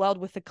paralleled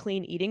with the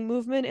clean eating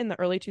movement in the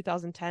early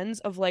 2010s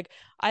of like,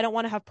 I don't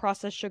want to have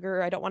processed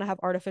sugar, I don't want to have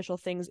artificial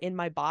things in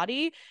my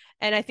body.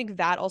 And I think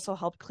that also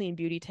helped clean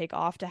beauty take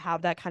off, to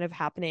have that kind of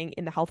happening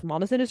in the health and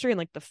wellness industry and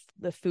like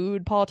the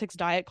food politics,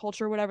 diet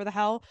culture, whatever the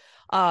hell,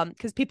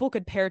 because people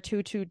could pair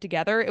two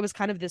together. It was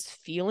kind of this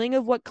feeling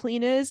of what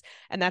clean is,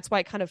 and that's why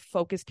it kind of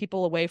focused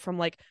people away from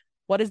like,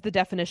 what does the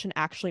definition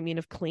actually mean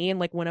of clean,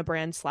 like when a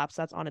brand slaps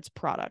that on its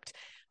product.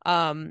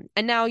 And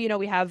now,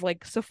 we have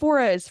like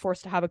Sephora is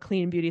forced to have a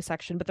clean beauty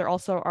section, but there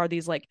also are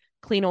these like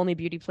clean only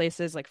beauty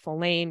places like Full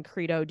Lane,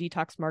 Credo,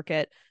 Detox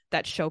Market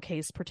that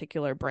showcase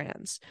particular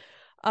brands.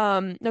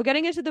 Now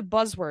getting into the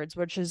buzzwords,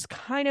 which is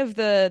kind of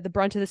the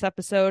brunt of this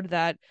episode,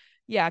 that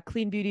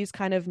clean beauty is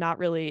kind of not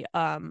really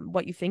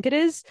what you think it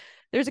is.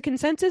 There's a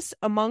consensus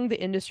among the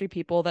industry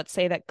people that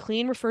say that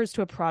clean refers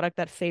to a product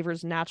that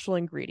favors natural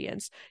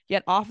ingredients,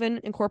 yet often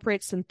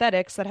incorporates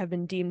synthetics that have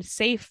been deemed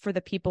safe for the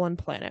people and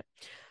planet.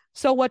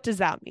 So what does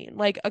that mean?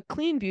 Like, a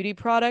clean beauty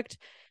product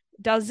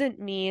doesn't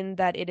mean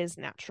that it is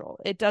natural.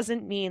 It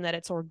doesn't mean that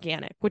it's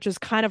organic, which is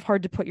kind of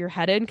hard to put your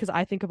head in, because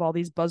I think of all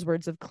these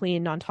buzzwords of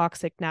clean,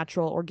 non-toxic,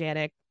 natural,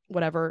 organic,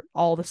 whatever,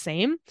 all the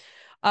same.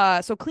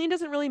 So clean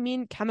doesn't really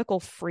mean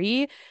chemical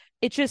free.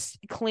 It just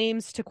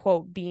claims to,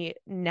 quote, be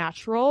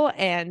natural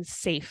and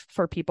safe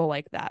for people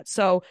like that.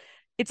 So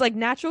it's like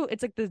natural.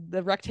 It's like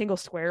the rectangle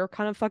square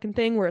kind of fucking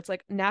thing, where it's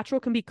like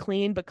natural can be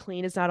clean, but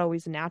clean is not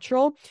always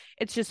natural.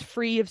 It's just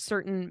free of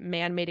certain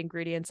man-made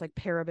ingredients like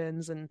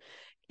parabens and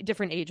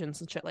different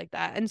agents and shit like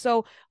that. And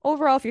so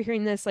overall, if you're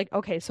hearing this, like,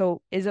 okay,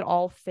 so is it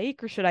all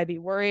fake, or should I be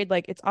worried?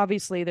 Like, it's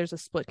obviously, there's a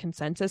split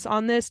consensus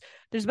on this.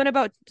 There's been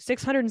about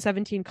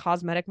 617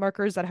 cosmetic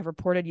markers that have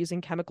reported using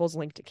chemicals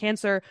linked to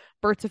cancer,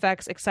 birth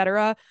defects,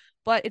 etc.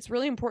 But it's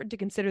really important to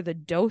consider the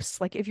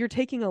dose. Like, if you're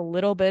taking a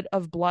little bit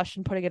of blush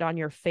and putting it on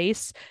your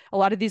face, a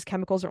lot of these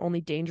chemicals are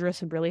only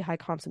dangerous in really high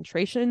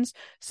concentrations.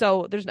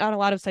 So there's not a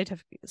lot of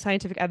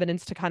scientific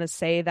evidence to kind of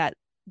say that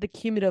the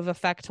cumulative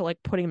effect to like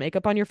putting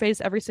makeup on your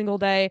face every single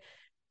day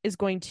is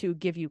going to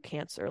give you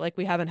cancer. Like,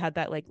 we haven't had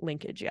that like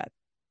linkage yet.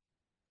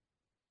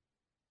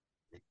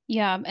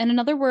 Yeah. And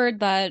another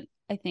word that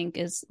I think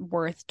is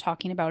worth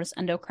talking about is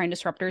endocrine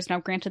disruptors. Now,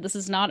 granted, this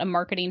is not a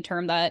marketing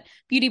term that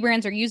beauty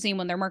brands are using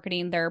when they're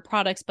marketing their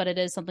products, but it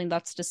is something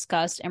that's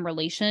discussed in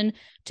relation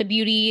to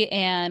beauty,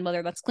 and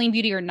whether that's clean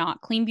beauty or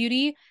not clean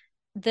beauty.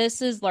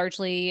 This is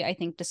largely, I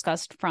think,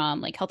 discussed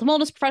from like health and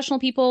wellness professional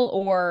people,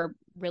 or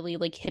really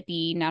like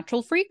hippie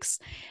natural freaks.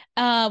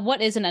 What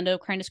is an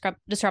endocrine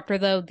disruptor,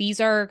 though? These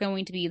are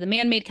going to be the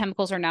man-made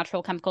chemicals or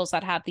natural chemicals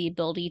that have the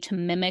ability to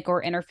mimic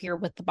or interfere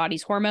with the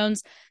body's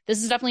hormones.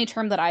 This is definitely a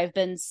term that I've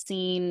been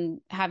seeing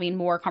having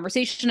more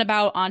conversation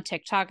about on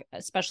TikTok,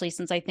 especially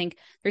since I think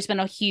there's been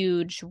a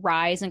huge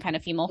rise in kind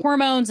of female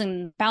hormones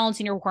and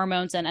balancing your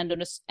hormones, and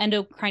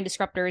endocrine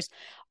disruptors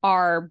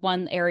are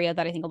one area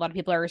that I think a lot of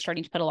people are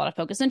starting to put a lot of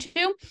focus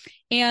into.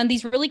 And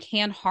these really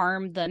can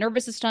harm the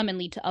nervous system and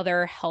lead to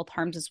other health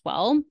harms as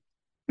well.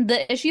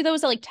 The issue, though,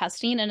 is that like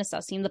testing and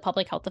assessing the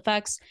public health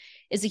effects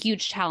is a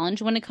huge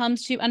challenge when it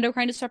comes to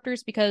endocrine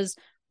disruptors, because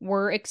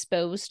we're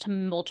exposed to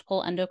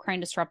multiple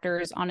endocrine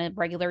disruptors on a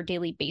regular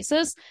daily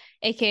basis.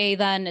 AKA,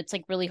 then it's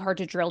like really hard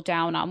to drill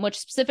down on which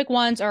specific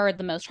ones are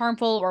the most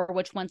harmful or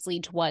which ones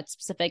lead to what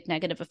specific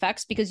negative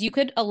effects, because you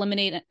could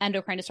eliminate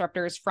endocrine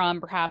disruptors from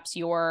perhaps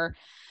your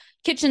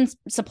kitchen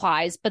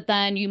supplies, but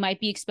then you might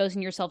be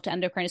exposing yourself to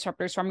endocrine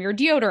disruptors from your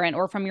deodorant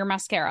or from your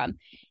mascara.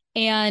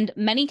 And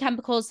many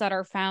chemicals that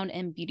are found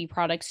in beauty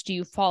products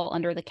do fall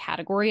under the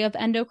category of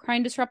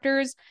endocrine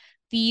disruptors.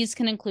 These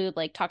can include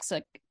like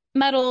toxic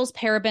metals,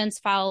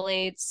 parabens,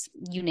 phthalates,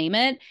 you name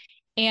it.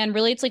 And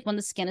really, it's like when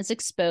the skin is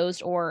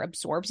exposed or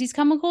absorbs these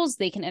chemicals,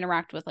 they can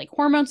interact with like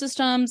hormone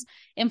systems,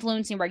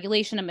 influencing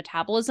regulation and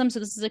metabolism. So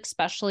this is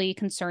especially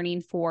concerning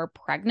for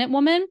pregnant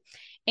women.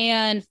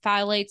 And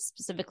phthalates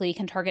specifically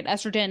can target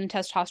estrogen and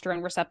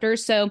testosterone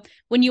receptors. So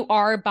when you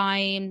are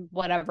buying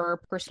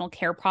whatever personal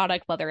care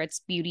product, whether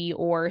it's beauty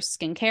or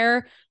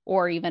skincare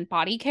or even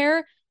body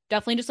care,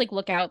 definitely just like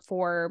look out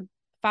for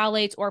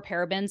phthalates or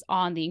parabens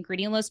on the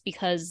ingredient list,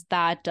 because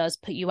that does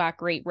put you at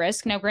great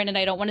risk. Now, granted,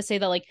 I don't want to say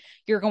that like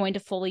you're going to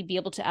fully be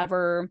able to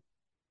ever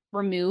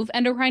remove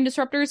endocrine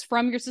disruptors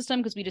from your system,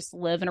 because we just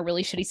live in a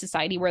really shitty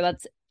society where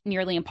that's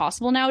nearly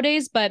impossible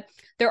nowadays. But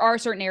there are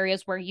certain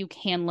areas where you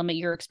can limit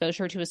your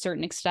exposure to a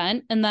certain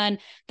extent. And then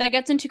that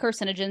gets into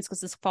carcinogens,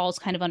 because this falls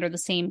kind of under the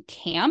same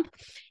camp.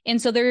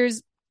 And so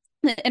there's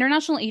the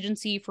International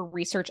Agency for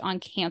Research on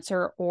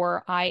Cancer,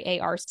 or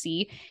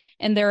IARC,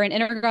 and they're an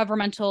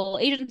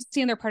intergovernmental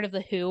agency, and they're part of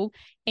the WHO.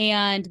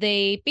 And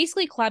they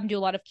basically collab and do a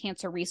lot of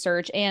cancer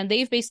research. And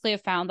they've basically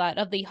have found that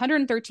of the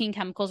 113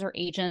 chemicals or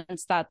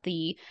agents that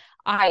the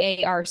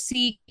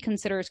IARC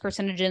considers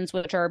carcinogens,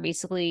 which are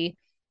basically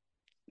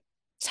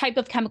type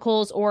of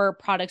chemicals or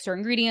products or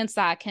ingredients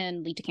that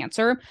can lead to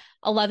cancer,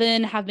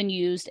 11 have been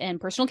used in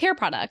personal care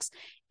products.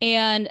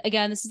 And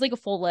again, this is like a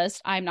full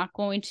list. I'm not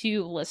going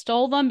to list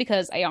all of them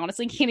because I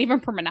honestly can't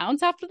even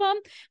pronounce half of them.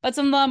 But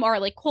some of them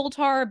are like coal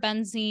tar,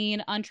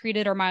 benzene,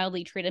 untreated or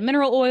mildly treated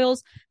mineral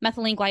oils,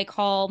 methylene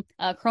glycol,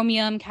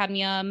 chromium,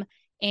 cadmium,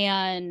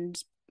 and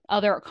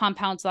other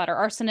compounds that are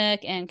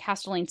arsenic and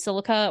castellane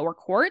silica or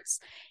quartz.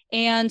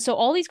 And so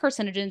all these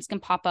carcinogens can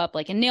pop up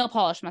like in nail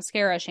polish,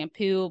 mascara,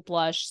 shampoo,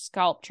 blush,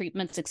 scalp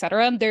treatments,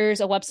 etc. There's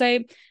a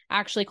website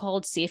actually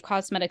called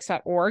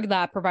safecosmetics.org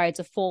that provides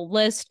a full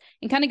list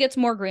and kind of gets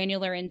more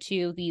granular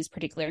into these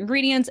particular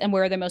ingredients and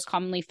where they're most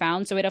commonly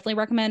found. So I definitely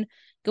recommend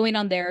going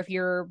on there if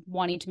you're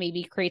wanting to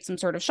maybe create some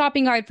sort of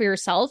shopping guide for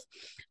yourself.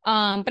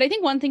 But I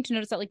think one thing to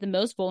notice that like the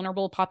most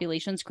vulnerable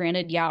populations,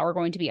 granted, yeah, are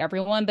going to be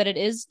everyone, but it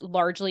is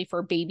largely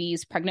for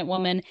babies, pregnant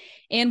women,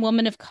 and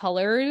women of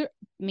color,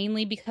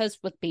 mainly because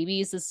with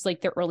babies, this is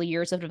like the early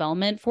years of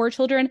development for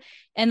children.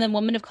 And then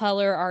women of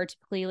color are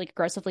typically like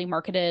aggressively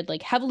marketed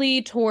like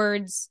heavily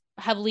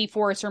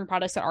for certain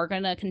products that are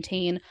going to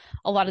contain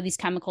a lot of these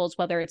chemicals,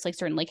 whether it's like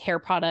certain like hair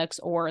products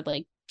or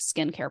like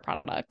skincare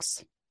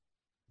products.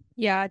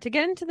 Yeah, to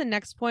get into the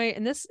next point,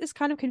 and this is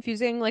kind of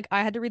confusing, like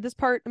I had to read this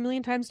part a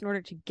million times in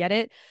order to get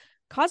it.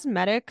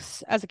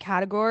 Cosmetics as a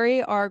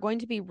category are going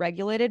to be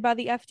regulated by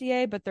the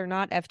FDA, but they're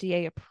not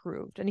FDA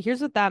approved. And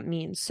here's what that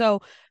means.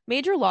 So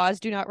major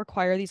laws do not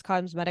require these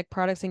cosmetic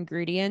products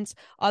ingredients,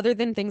 other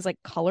than things like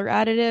color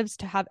additives,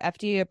 to have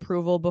FDA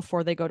approval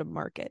before they go to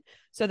market.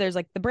 So there's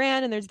like the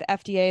brand and there's the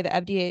FDA. The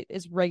FDA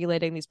is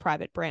regulating these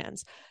private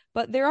brands.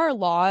 But there are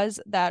laws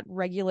that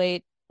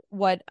regulate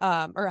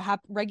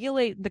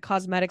regulate the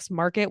cosmetics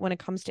market when it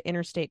comes to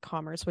interstate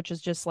commerce, which is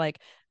just like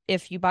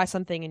if you buy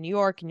something in New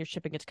York and you're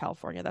shipping it to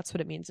California. That's what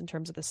it means in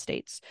terms of the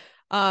states.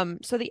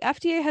 So the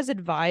FDA has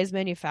advised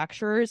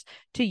manufacturers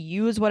to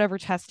use whatever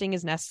testing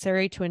is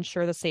necessary to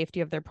ensure the safety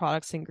of their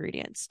products'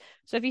 ingredients.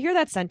 So if you hear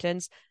that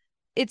sentence,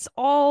 it's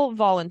all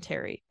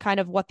voluntary, kind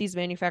of what these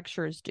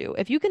manufacturers do.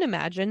 If you can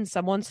imagine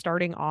someone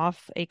starting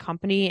off a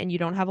company and you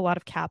don't have a lot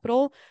of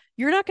capital,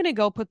 you're not going to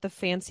go put the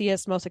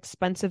fanciest, most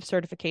expensive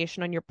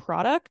certification on your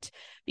product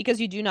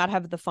because you do not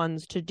have the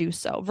funds to do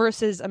so,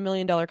 versus $1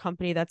 million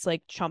company that's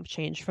like chump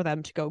change for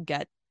them to go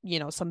get,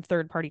 some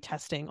third-party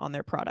testing on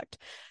their product.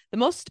 The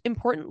most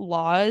important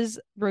laws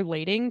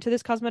relating to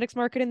this cosmetics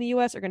market in the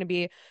US are going to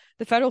be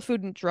the Federal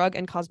Food and Drug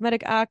and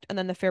Cosmetic Act and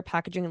then the Fair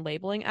Packaging and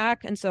Labeling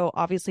Act. And so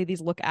obviously these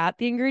look at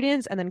the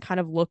ingredients and then kind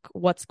of look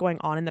what's going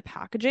on in the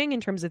packaging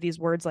in terms of these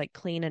words like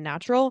clean and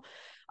natural.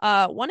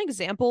 One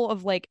example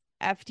of like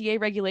FDA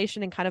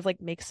regulation and kind of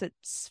like makes it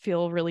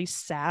feel really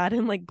sad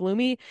and like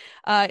gloomy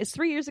is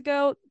 3 years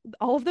ago,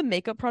 all of the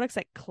makeup products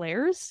at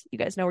Claire's, you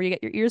guys know where you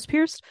get your ears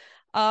pierced,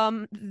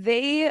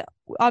 they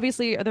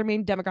obviously, their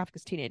main demographic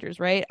is teenagers,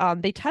 right?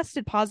 They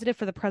tested positive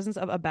for the presence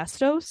of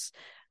asbestos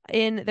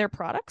in their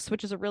products,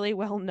 which is a really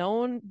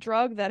well-known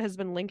drug that has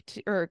been linked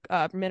to, or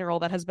mineral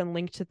that has been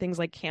linked to things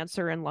like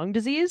cancer and lung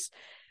disease.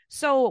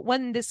 So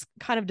when this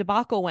kind of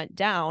debacle went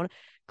down,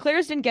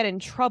 Claire's didn't get in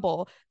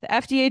trouble. The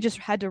FDA just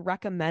had to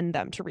recommend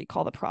them to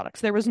recall the products.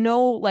 There was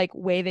no like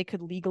way they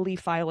could legally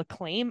file a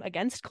claim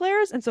against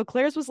Claire's. And so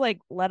Claire's was like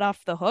let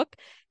off the hook.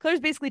 Claire's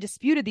basically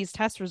disputed these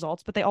test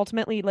results, but they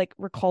ultimately like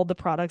recalled the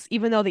products,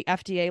 even though the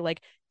FDA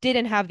like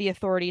didn't have the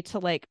authority to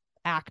like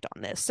act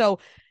on this. So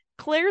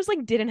Claire's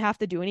like didn't have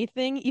to do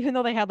anything, even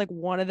though they had like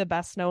one of the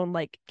best known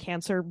like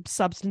cancer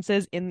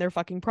substances in their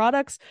fucking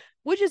products,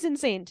 which is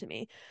insane to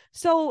me.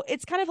 So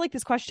it's kind of like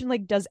this question,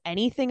 like, does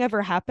anything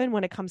ever happen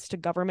when it comes to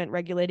government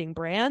regulating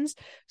brands?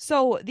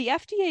 So the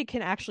FDA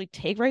can actually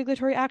take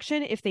regulatory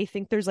action if they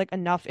think there's like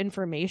enough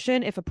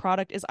information, if a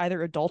product is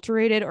either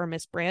adulterated or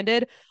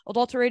misbranded.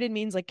 Adulterated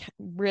means like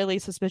really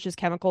suspicious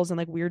chemicals and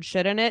like weird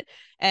shit in it,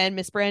 and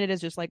misbranded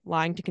is just like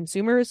lying to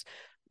consumers.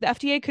 The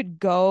FDA could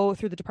go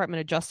through the Department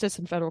of Justice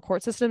and federal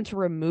court system to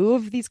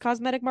remove these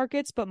cosmetic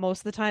markets, but most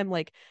of the time,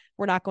 like,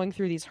 we're not going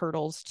through these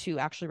hurdles to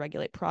actually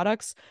regulate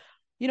products.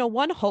 You know,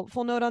 one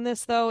hopeful note on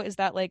this, though, is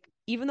that, like,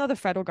 even though the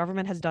federal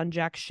government has done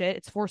jack shit,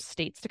 it's forced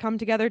states to come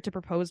together to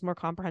propose more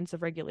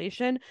comprehensive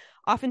regulation.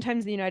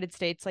 Oftentimes, the United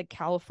States, like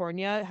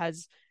California,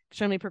 has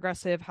extremely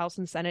progressive House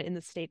and Senate in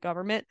the state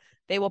government.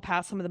 They will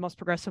pass some of the most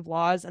progressive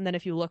laws. And then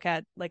if you look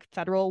at like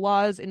federal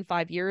laws in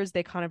 5 years,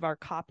 they kind of are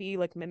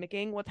like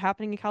mimicking what's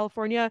happening in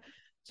California.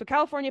 So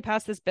California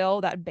passed this bill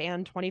that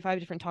banned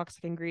 25 different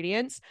toxic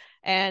ingredients.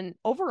 And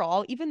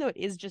overall, even though it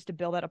is just a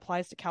bill that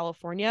applies to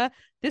California,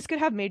 this could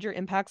have major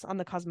impacts on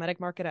the cosmetic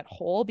market at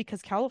whole,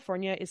 because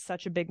California is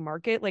such a big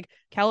market. Like,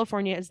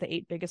 California is the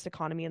 8th biggest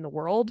economy in the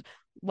world,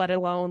 let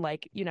alone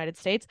like United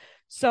States.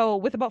 So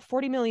with about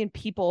 40 million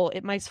people,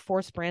 it might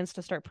force brands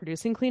to start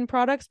producing clean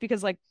products,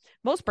 because like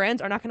most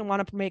brands are not going to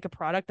want to make a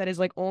product that is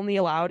like only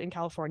allowed in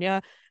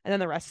California and then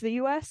the rest of the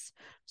US.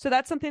 So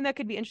that's something that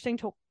could be interesting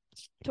to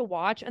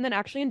watch. And then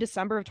actually in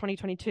December of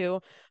 2022,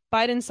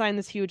 Biden signed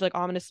this huge like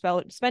ominous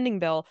spending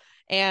bill,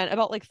 and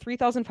about like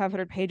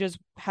 3,500 pages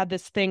had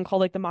this thing called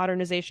like the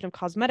Modernization of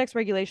Cosmetics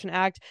Regulation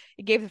Act.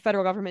 It gave the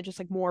federal government just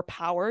like more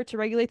power to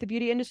regulate the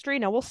beauty industry.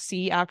 Now we'll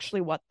see actually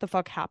what the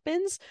fuck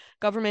happens.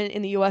 Government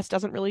in the US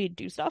doesn't really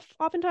do stuff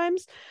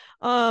oftentimes.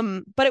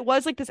 But it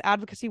was like this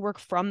advocacy work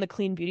from the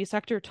clean beauty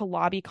sector to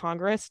lobby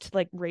Congress to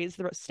like raise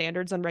the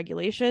standards and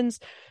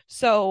regulations.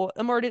 So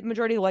the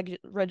majority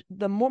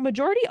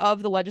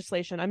of the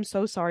legislation, I'm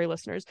so sorry,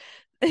 listeners,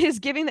 is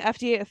giving the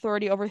FDA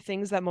authority over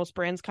things that most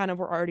brands kind of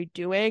were already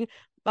doing.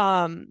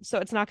 So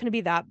it's not going to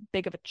be that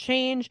big of a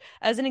change.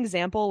 As an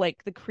example,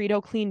 like the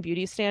Credo Clean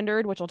Beauty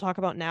Standard, which I'll talk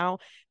about now,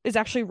 is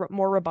actually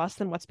more robust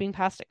than what's being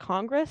passed at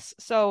Congress.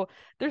 So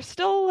there's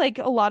still like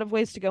a lot of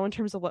ways to go in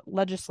terms of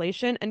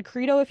legislation. And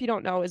Credo, if you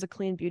don't know, is a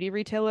clean beauty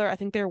retailer. I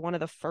think they're one of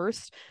the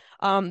first.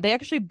 They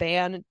actually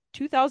ban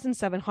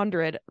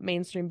 2,700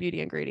 mainstream beauty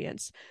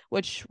ingredients,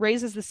 which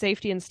raises the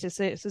safety and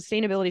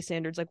sustainability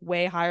standards like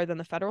way higher than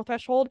the federal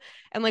threshold,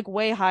 and like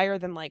way higher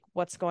than like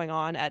what's going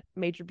on at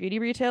major beauty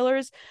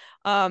retailers.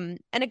 And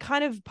it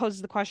kind of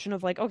poses the question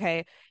of like,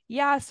 okay,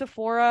 yeah,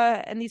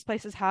 Sephora and these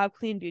places have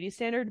clean beauty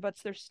standard, but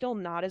they're still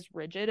not as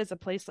rigid as a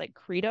place like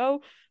Credo.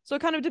 So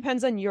it kind of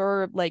depends on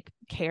your like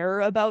care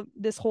about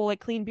this whole like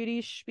clean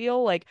beauty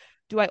spiel. Like,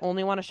 do I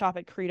only want to shop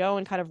at Credo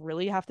and kind of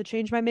really have to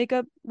change my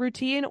makeup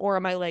routine, or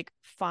am I like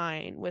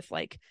fine with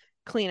like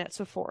clean at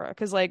Sephora?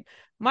 Because like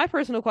my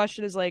personal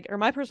question is like, or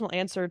my personal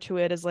answer to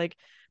it is like,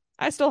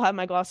 I still have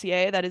my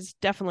Glossier that is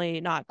definitely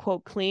not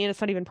quote clean.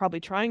 It's not even probably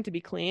trying to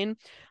be clean.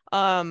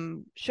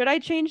 Should I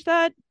change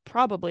that?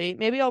 Probably.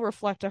 Maybe I'll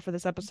reflect after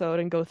this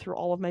episode and go through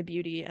all of my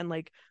beauty and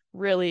like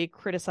really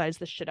criticize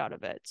the shit out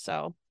of it.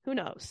 So who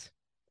knows?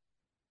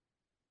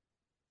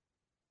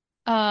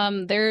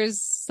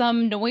 There's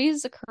some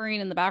noise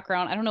occurring in the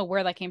background. I don't know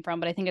where that came from,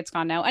 but I think it's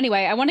gone now.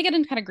 Anyway, I want to get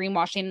into kind of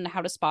greenwashing and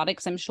how to spot it,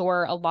 because I'm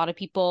sure a lot of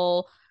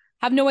people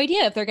have no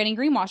idea if they're getting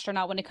greenwashed or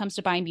not when it comes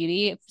to buying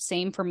beauty.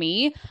 Same for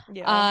me.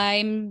 Yeah.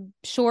 I'm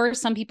sure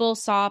some people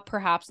saw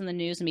perhaps in the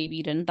news, and maybe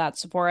you didn't, that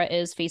Sephora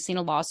is facing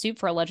a lawsuit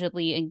for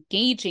allegedly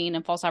engaging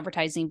in false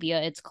advertising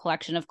via its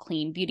collection of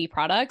clean beauty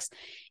products.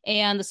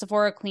 And the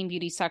Sephora Clean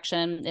Beauty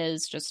section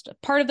is just a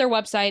part of their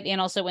website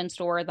and also in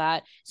store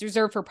that is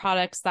reserved for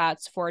products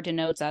that Sephora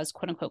denotes as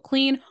quote unquote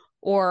clean,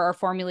 or are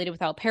formulated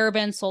without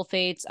parabens,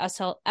 sulfates,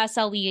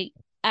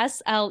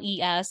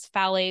 SLES,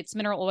 phthalates,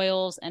 mineral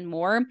oils, and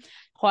more.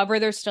 However,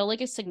 there's still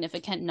like a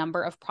significant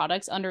number of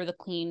products under the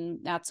clean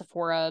at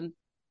Sephora,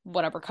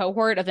 whatever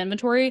cohort of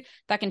inventory,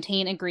 that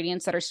contain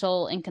ingredients that are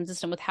still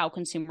inconsistent with how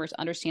consumers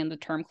understand the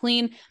term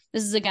clean.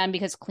 This is again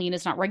because clean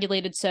is not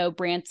regulated, so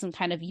brands can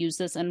kind of use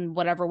this in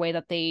whatever way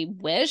that they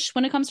wish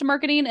when it comes to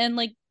marketing and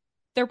like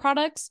their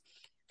products.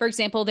 For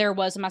example, there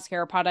was a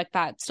mascara product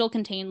that still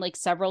contained like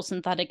several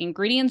synthetic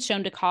ingredients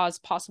shown to cause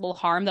possible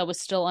harm that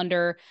was still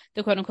under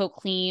the quote unquote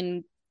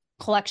clean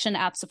collection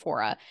at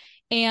Sephora.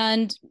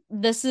 And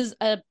this is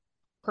a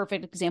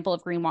perfect example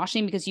of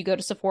greenwashing, because you go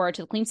to Sephora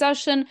to the clean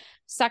section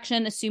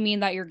assuming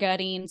that you're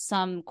getting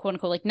some quote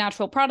unquote like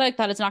natural product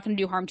that is not going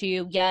to do harm to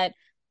you, yet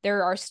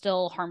there are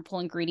still harmful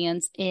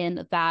ingredients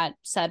in that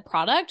said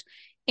product.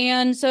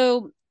 And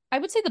so I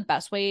would say the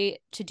best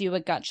way to do a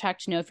gut check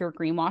to know if you're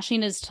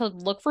greenwashing is to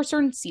look for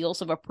certain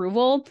seals of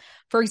approval.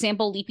 For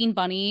example, Leaping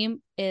Bunny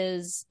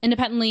is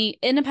independently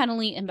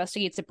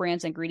investigates the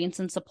brand's ingredients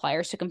and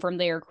suppliers to confirm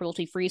they are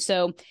cruelty free.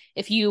 So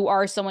if you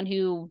are someone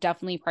who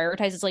definitely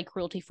prioritizes like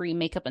cruelty free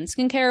makeup and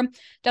skincare,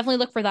 definitely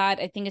look for that.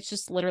 I think it's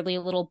just literally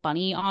a little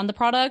bunny on the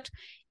product.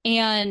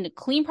 And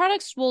clean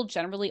products will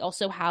generally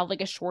also have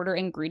like a shorter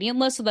ingredient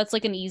list. So that's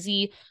like an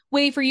easy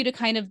way for you to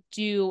kind of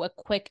do a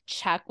quick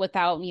check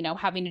without,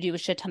 having to do a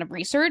shit ton of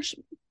research.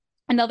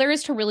 Another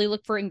is to really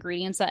look for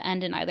ingredients that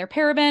end in either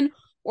paraben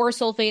or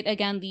sulfate.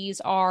 Again,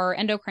 these are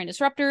endocrine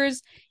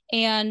disruptors.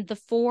 And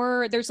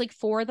there's like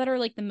four that are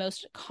like the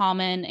most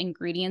common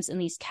ingredients in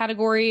these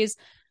categories,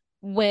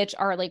 which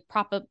are like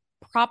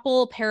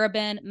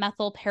propylparaben,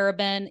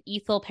 methylparaben,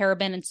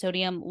 ethylparaben, and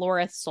sodium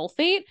lauryl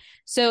sulfate.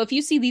 So if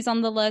you see these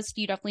on the list,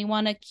 you definitely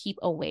want to keep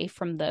away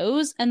from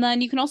those. And then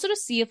you can also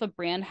just see if a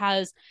brand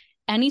has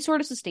any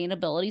sort of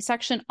sustainability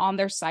section on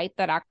their site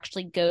that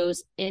actually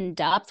goes in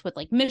depth with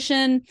like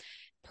mission,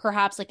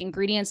 perhaps like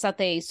ingredients that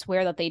they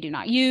swear that they do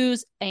not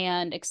use,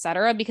 and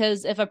etc.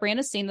 Because if a brand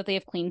is saying that they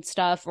have clean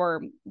stuff,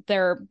 or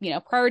they're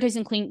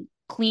prioritizing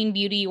clean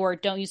beauty, or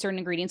don't use certain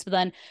ingredients but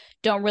then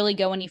don't really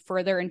go any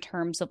further in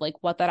terms of like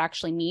what that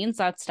actually means,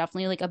 that's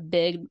definitely like a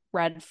big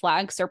red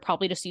flag. So they're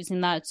probably just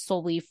using that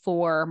solely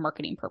for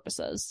marketing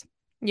purposes.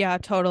 Yeah,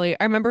 totally.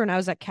 I remember when I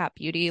was at Cat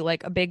Beauty,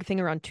 like a big thing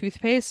around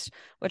toothpaste,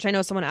 which I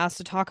know someone asked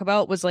to talk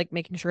about, was like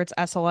making sure it's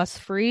SLS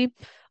free.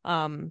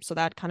 So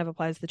that kind of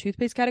applies to the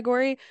toothpaste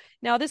category.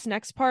 Now, this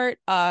next part,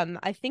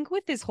 I think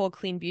with this whole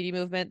clean beauty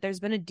movement, there's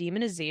been a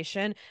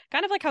demonization,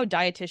 kind of like how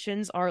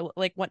dietitians are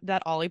like what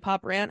that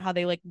Olipop rant, how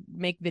they like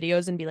make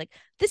videos and be like,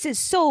 this is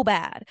so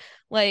bad.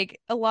 Like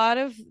a lot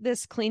of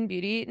this clean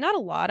beauty, not a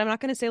lot, I'm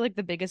not going to say like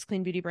the biggest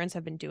clean beauty brands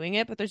have been doing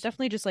it, but there's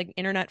definitely just like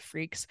internet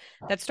freaks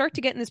that start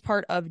to get in this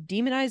part of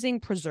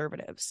demonizing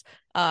preservatives.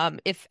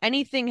 If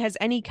anything has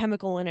any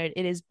chemical in it,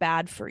 it is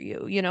bad for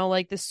you.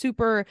 Like the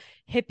super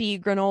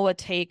hippie granola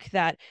take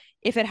that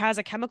if it has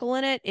a chemical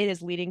in it, it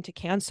is leading to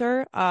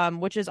cancer,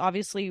 which is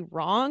obviously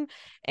wrong.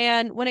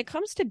 And when it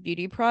comes to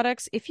beauty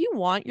products, if you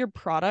want your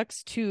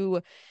products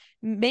to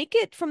make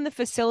it from the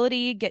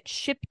facility, get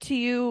shipped to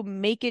you,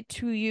 make it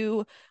to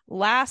you,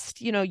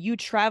 last, you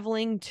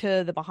traveling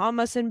to the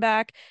Bahamas and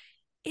back,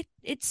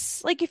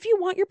 it's like if you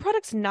want your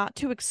products not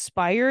to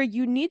expire,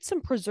 you need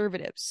some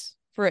preservatives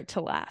for it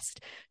to last.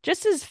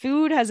 Just as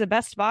food has a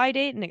best by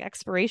date and an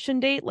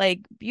expiration date, like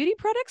beauty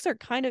products are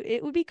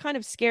it would be kind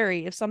of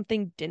scary if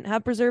something didn't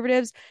have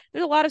preservatives.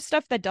 There's a lot of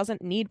stuff that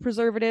doesn't need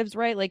preservatives,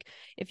 right? Like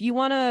if you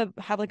want to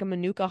have like a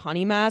Manuka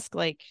honey mask,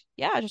 like,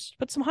 yeah, just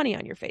put some honey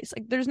on your face.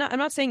 Like I'm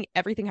not saying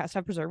everything has to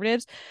have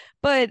preservatives,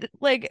 but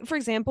like, for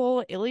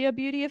example, Ilia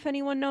Beauty, if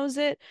anyone knows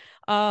it,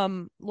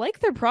 like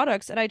their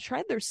products, and I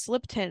tried their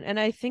slip tint, and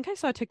I think I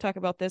saw a TikTok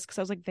about this because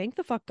I was like, thank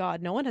the fuck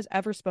God, no one has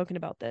ever spoken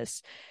about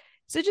this.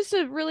 So just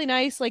a really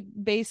nice like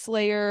base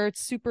layer. It's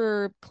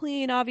super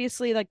clean,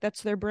 obviously, like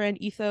that's their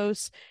brand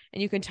ethos,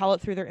 and you can tell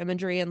it through their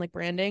imagery and like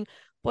branding.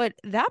 But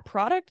that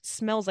product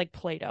smells like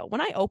Play-Doh.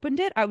 When I opened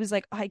it, I was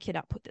like, I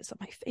cannot put this on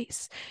my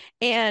face.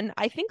 And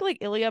I think like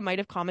Ilia might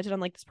have commented on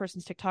like this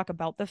person's TikTok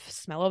about the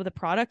smell of the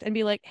product and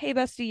be like, hey,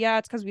 bestie, yeah,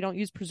 it's because we don't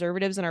use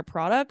preservatives in our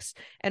products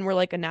and we're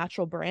like a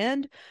natural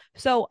brand.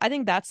 So I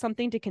think that's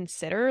something to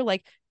consider.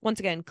 Like, once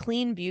again,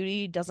 clean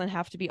beauty doesn't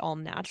have to be all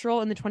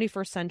natural. In the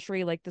 21st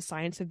century, like the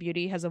science of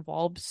beauty has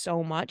evolved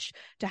so much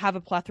to have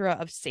a plethora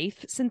of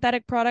safe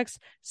synthetic products,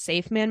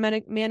 safe man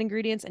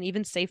ingredients, and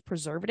even safe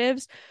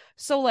preservatives.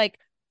 So like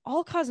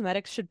all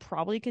cosmetics should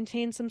probably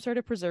contain some sort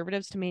of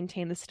preservatives to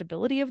maintain the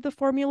stability of the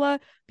formula,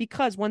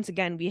 because once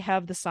again, we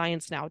have the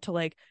science now to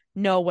like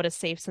know what a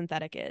safe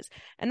synthetic is.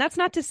 And that's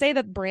not to say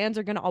that brands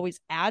are going to always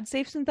add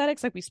safe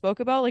synthetics like we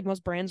spoke about. Like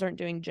most brands aren't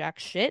doing jack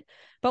shit,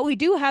 but we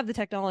do have the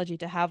technology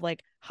to have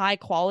like high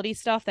quality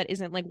stuff that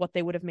isn't like what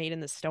they would have made in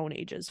the Stone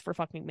Ages for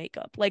fucking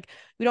makeup. Like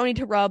we don't need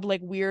to rub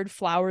like weird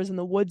flowers in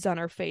the woods on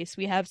our face.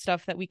 We have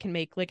stuff that we can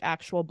make like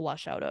actual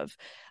blush out of.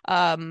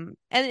 And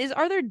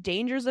are there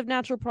dangers of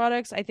natural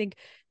products? I think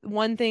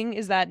one thing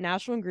is that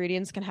natural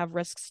ingredients can have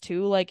risks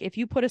too. Like if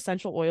you put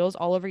essential oils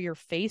all over your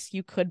face,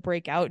 you could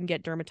break out and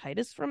get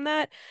dermatitis from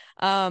that.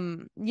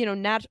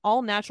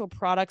 All natural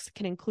products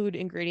can include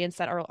ingredients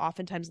that are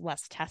oftentimes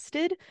less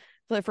tested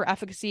for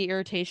efficacy,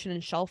 irritation,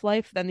 and shelf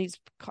life than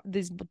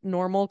these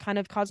normal kind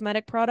of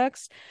cosmetic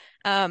products.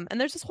 And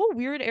there's this whole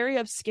weird area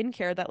of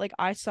skincare that like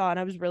I saw and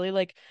I was really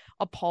like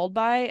appalled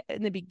by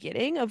in the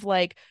beginning of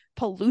like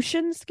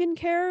pollution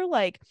skincare.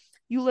 Like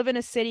you live in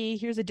a city,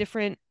 here's a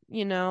different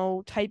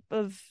type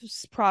of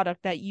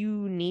product that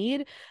you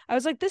need. I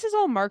was like, this is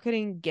all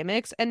marketing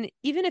gimmicks. And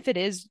even if it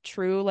is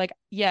true, like,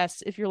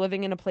 yes, if you're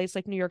living in a place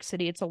like New York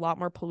City, it's a lot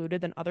more polluted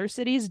than other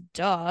cities,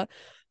 duh.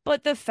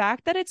 But the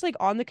fact that it's like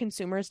on the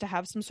consumers to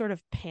have some sort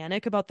of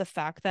panic about the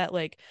fact that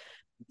like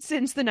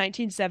since the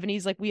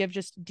 1970s, like we have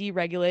just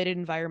deregulated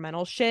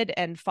environmental shit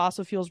and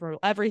fossil fuels rule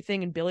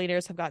everything and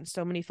billionaires have gotten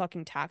so many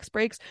fucking tax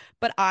breaks,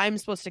 but I'm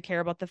supposed to care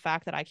about the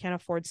fact that I can't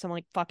afford some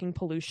like fucking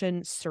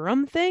pollution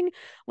serum thing.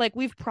 Like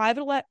we've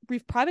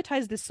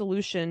privatized this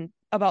solution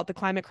about the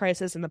climate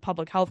crisis and the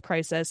public health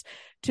crisis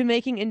to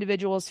making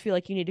individuals feel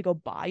like you need to go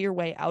buy your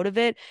way out of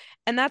it.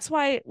 And that's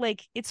why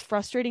like it's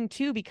frustrating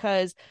too,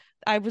 because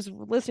I was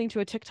listening to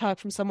a TikTok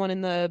from someone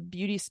in the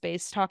beauty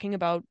space talking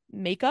about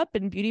makeup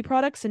and beauty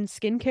products and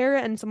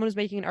skincare. And someone was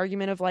making an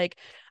argument of like,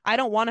 I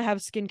don't want to have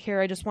skincare.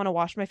 I just want to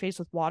wash my face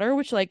with water,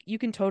 which like you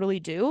can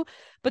totally do.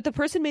 But the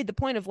person made the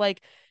point of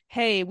like,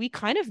 hey, we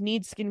kind of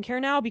need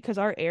skincare now because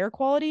our air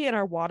quality and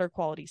our water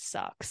quality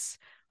sucks.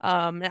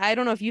 And I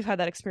don't know if you've had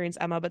that experience,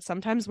 Emma, but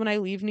sometimes when I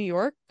leave New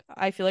York,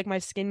 I feel like my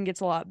skin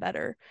gets a lot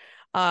better.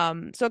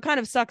 So it kind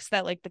of sucks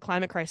that like the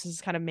climate crisis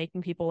is kind of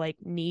making people like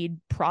need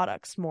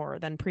products more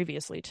than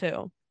previously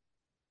too.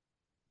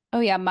 Oh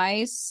yeah,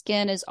 my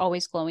skin is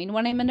always glowing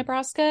when I'm in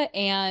Nebraska,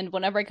 and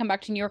whenever I come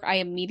back to New York, I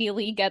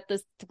immediately get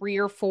this 3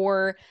 or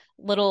 4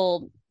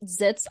 little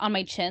zits on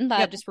my chin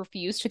that just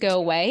refuse to go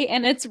away,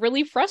 and it's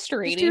really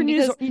frustrating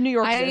because New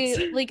York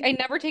zits. I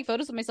never take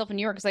photos of myself in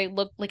New York because I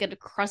look like a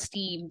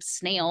crusty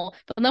snail,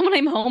 but then when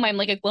I'm home, I'm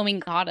like a glowing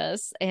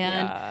goddess,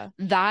 and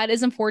that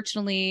is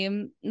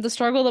unfortunately the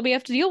struggle that we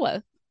have to deal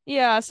with.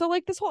 Yeah, so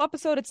like this whole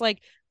episode, it's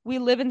like we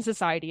live in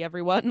society,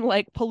 everyone.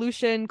 Like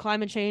pollution,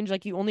 climate change,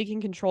 like you only can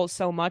control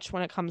so much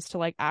when it comes to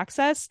like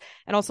access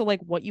and also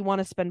like what you want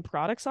to spend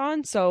products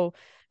on. So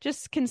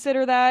just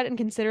consider that and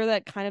consider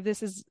that kind of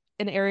this is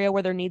an area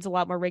where there needs a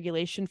lot more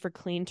regulation for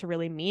clean to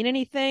really mean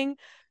anything.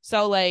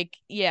 So like,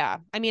 yeah,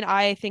 I mean,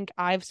 I think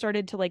I've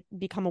started to like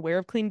become aware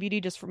of clean beauty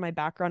just from my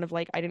background of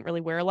like, I didn't really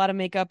wear a lot of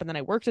makeup and then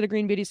I worked at a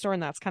green beauty store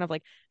and that's kind of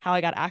like how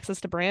I got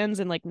access to brands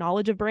and like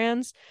knowledge of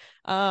brands.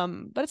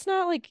 But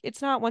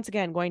it's not once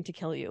again going to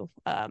kill you.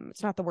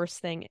 It's not the worst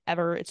thing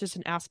ever. It's just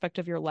an aspect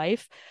of your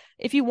life.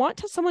 If you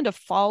want someone to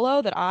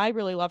follow that I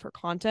really love her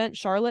content,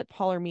 Charlotte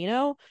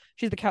Palomino,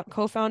 she's the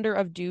co-founder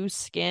of Do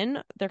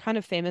Skin. They're kind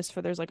of famous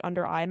for there's like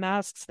under eye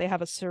masks. They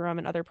have a serum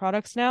and other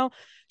products now.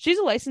 She's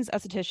a licensed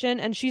esthetician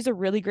and she's a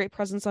really great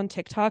presence on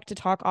TikTok to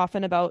talk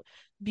often about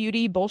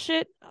beauty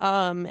bullshit.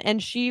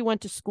 And she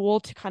went to school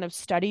to kind of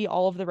study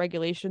all of the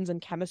regulations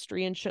and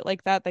chemistry and shit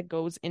like that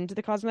goes into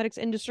the cosmetics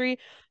industry.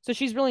 So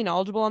she's really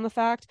knowledgeable on the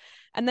fact.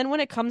 And then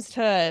when it comes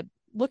to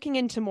looking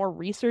into more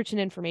research and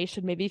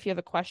information, maybe if you have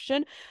a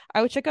question,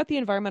 I would check out the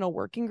Environmental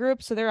Working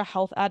Group. So they're a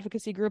health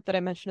advocacy group that I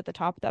mentioned at the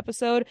top of the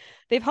episode.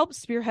 They've helped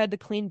spearhead the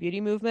clean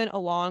beauty movement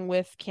along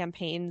with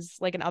campaigns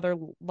like in other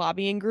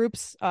lobbying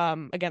groups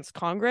against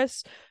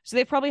Congress. So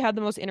they've probably had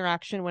the most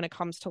interaction when it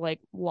comes to like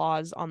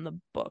laws on the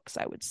books,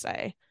 I would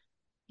say.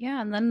 Yeah,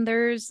 and then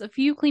there's a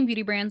few clean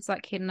beauty brands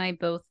that Kate and I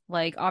both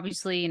like.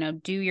 Obviously, you know,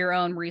 do your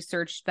own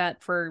research,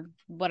 vet for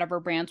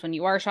whatever brands when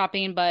you are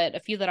shopping. But a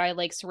few that I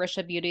like,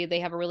 Sarisha Beauty, they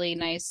have a really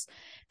nice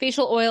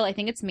facial oil. I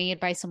think it's made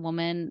by some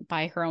woman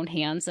by her own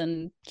hands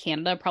in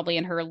Canada, probably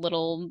in her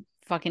little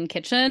fucking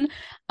kitchen.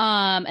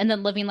 And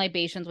then Living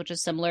Libations, which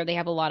is similar. They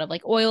have a lot of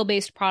like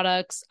oil-based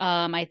products.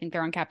 I think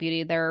they're on Cat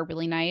Beauty. They're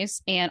really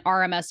nice. And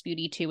RMS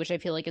Beauty too, which I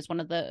feel like is one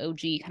of the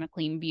OG kind of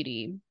clean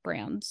beauty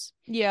brands.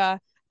 Yeah.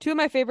 Two of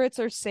my favorites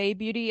are Say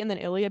Beauty and then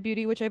Ilia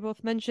Beauty, which I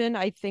both mentioned.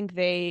 I think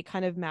they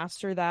kind of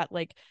master that,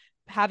 like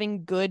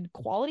having good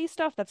quality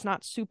stuff that's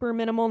not super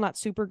minimal, not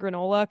super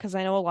granola. Because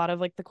I know a lot of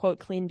like the quote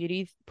clean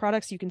beauty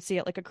products you can see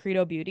at like a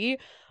Credo Beauty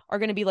are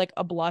going to be like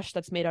a blush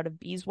that's made out of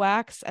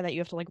beeswax and that you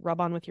have to like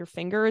rub on with your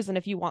fingers. And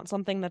if you want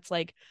something that's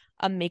like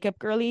a makeup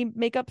girly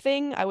makeup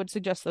thing, I would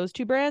suggest those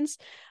two brands.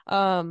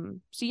 So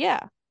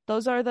yeah,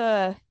 that's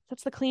the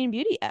clean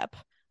beauty app.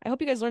 I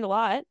hope you guys learned a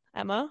lot.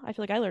 Emma, I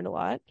feel like I learned a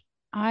lot.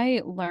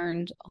 I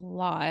learned a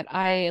lot.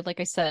 Like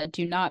I said,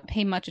 do not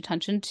pay much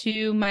attention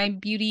to my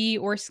beauty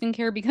or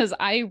skincare because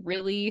I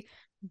really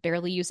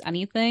barely use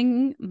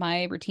anything.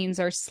 My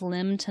routines are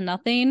slim to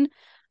nothing.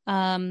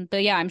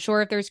 But yeah, I'm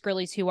sure if there's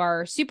girlies who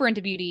are super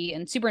into beauty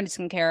and super into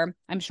skincare,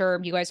 I'm sure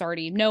you guys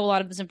already know a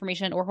lot of this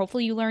information, or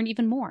hopefully you learned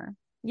even more.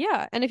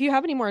 Yeah. And if you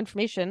have any more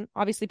information,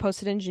 obviously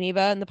post it in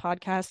Geneva in the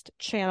podcast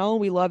channel.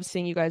 We love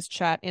seeing you guys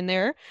chat in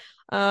there.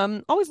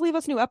 Always leave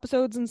us new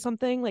episodes and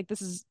something. Like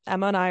this is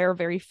Emma and I are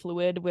very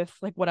fluid with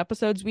like what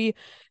episodes we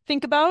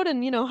think about.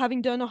 And, you know,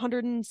 having done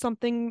 100 and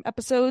something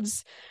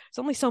episodes,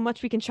 there's only so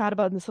much we can chat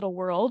about in this little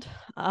world.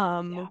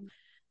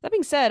 That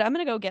being said, I'm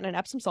going to go get an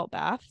Epsom salt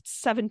bath. It's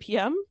 7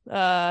 p.m.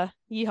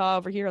 Yeehaw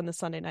over here on this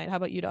Sunday night. How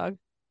about you, dog?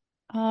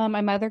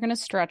 I'm either going to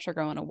stretch or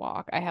go on a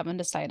walk. I haven't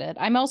decided.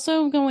 I'm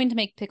also going to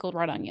make pickled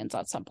red onions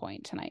at some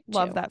point tonight.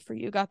 Love that for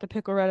you. Got the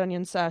pickle red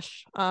onion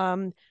sesh.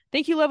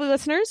 Thank you, lovely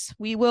listeners.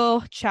 We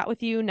will chat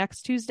with you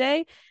next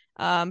Tuesday.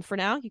 For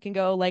now, you can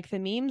go like the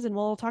memes and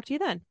we'll talk to you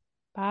then.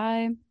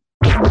 Bye.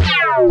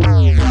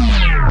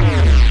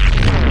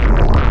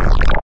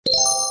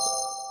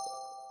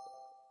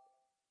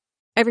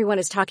 Everyone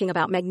is talking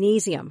about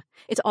magnesium.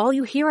 It's all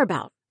you hear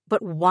about.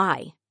 But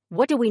why?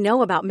 What do we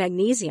know about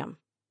magnesium?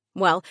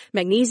 Well,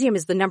 magnesium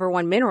is the number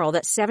one mineral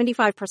that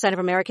 75% of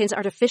Americans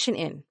are deficient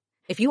in.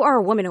 If you are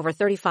a woman over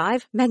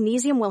 35,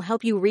 magnesium will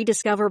help you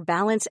rediscover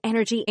balance,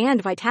 energy,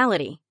 and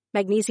vitality.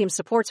 Magnesium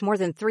supports more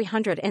than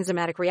 300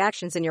 enzymatic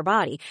reactions in your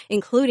body,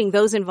 including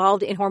those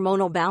involved in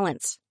hormonal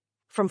balance.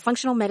 From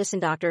functional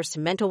medicine doctors to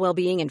mental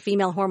well-being and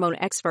female hormone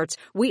experts,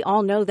 we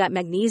all know that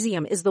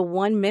magnesium is the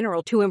one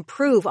mineral to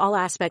improve all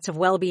aspects of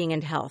well-being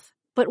and health.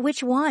 But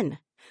which one?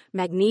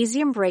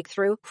 Magnesium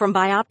Breakthrough from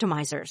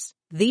Bioptimizers,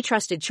 the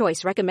trusted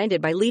choice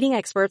recommended by leading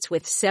experts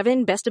with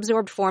 7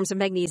 best-absorbed forms of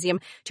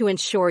magnesium to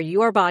ensure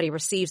your body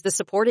receives the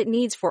support it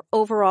needs for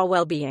overall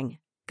well-being.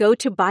 Go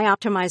to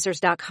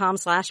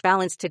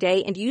bioptimizers.com/balance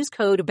today and use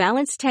code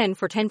BALANCE10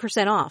 for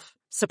 10% off.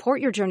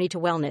 Support your journey to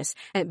wellness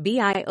at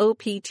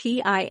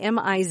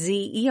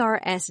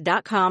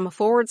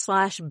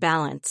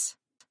bioptimizers.com/balance.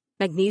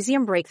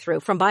 Magnesium Breakthrough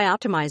from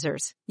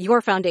Bioptimizers,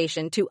 your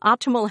foundation to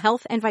optimal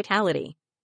health and vitality.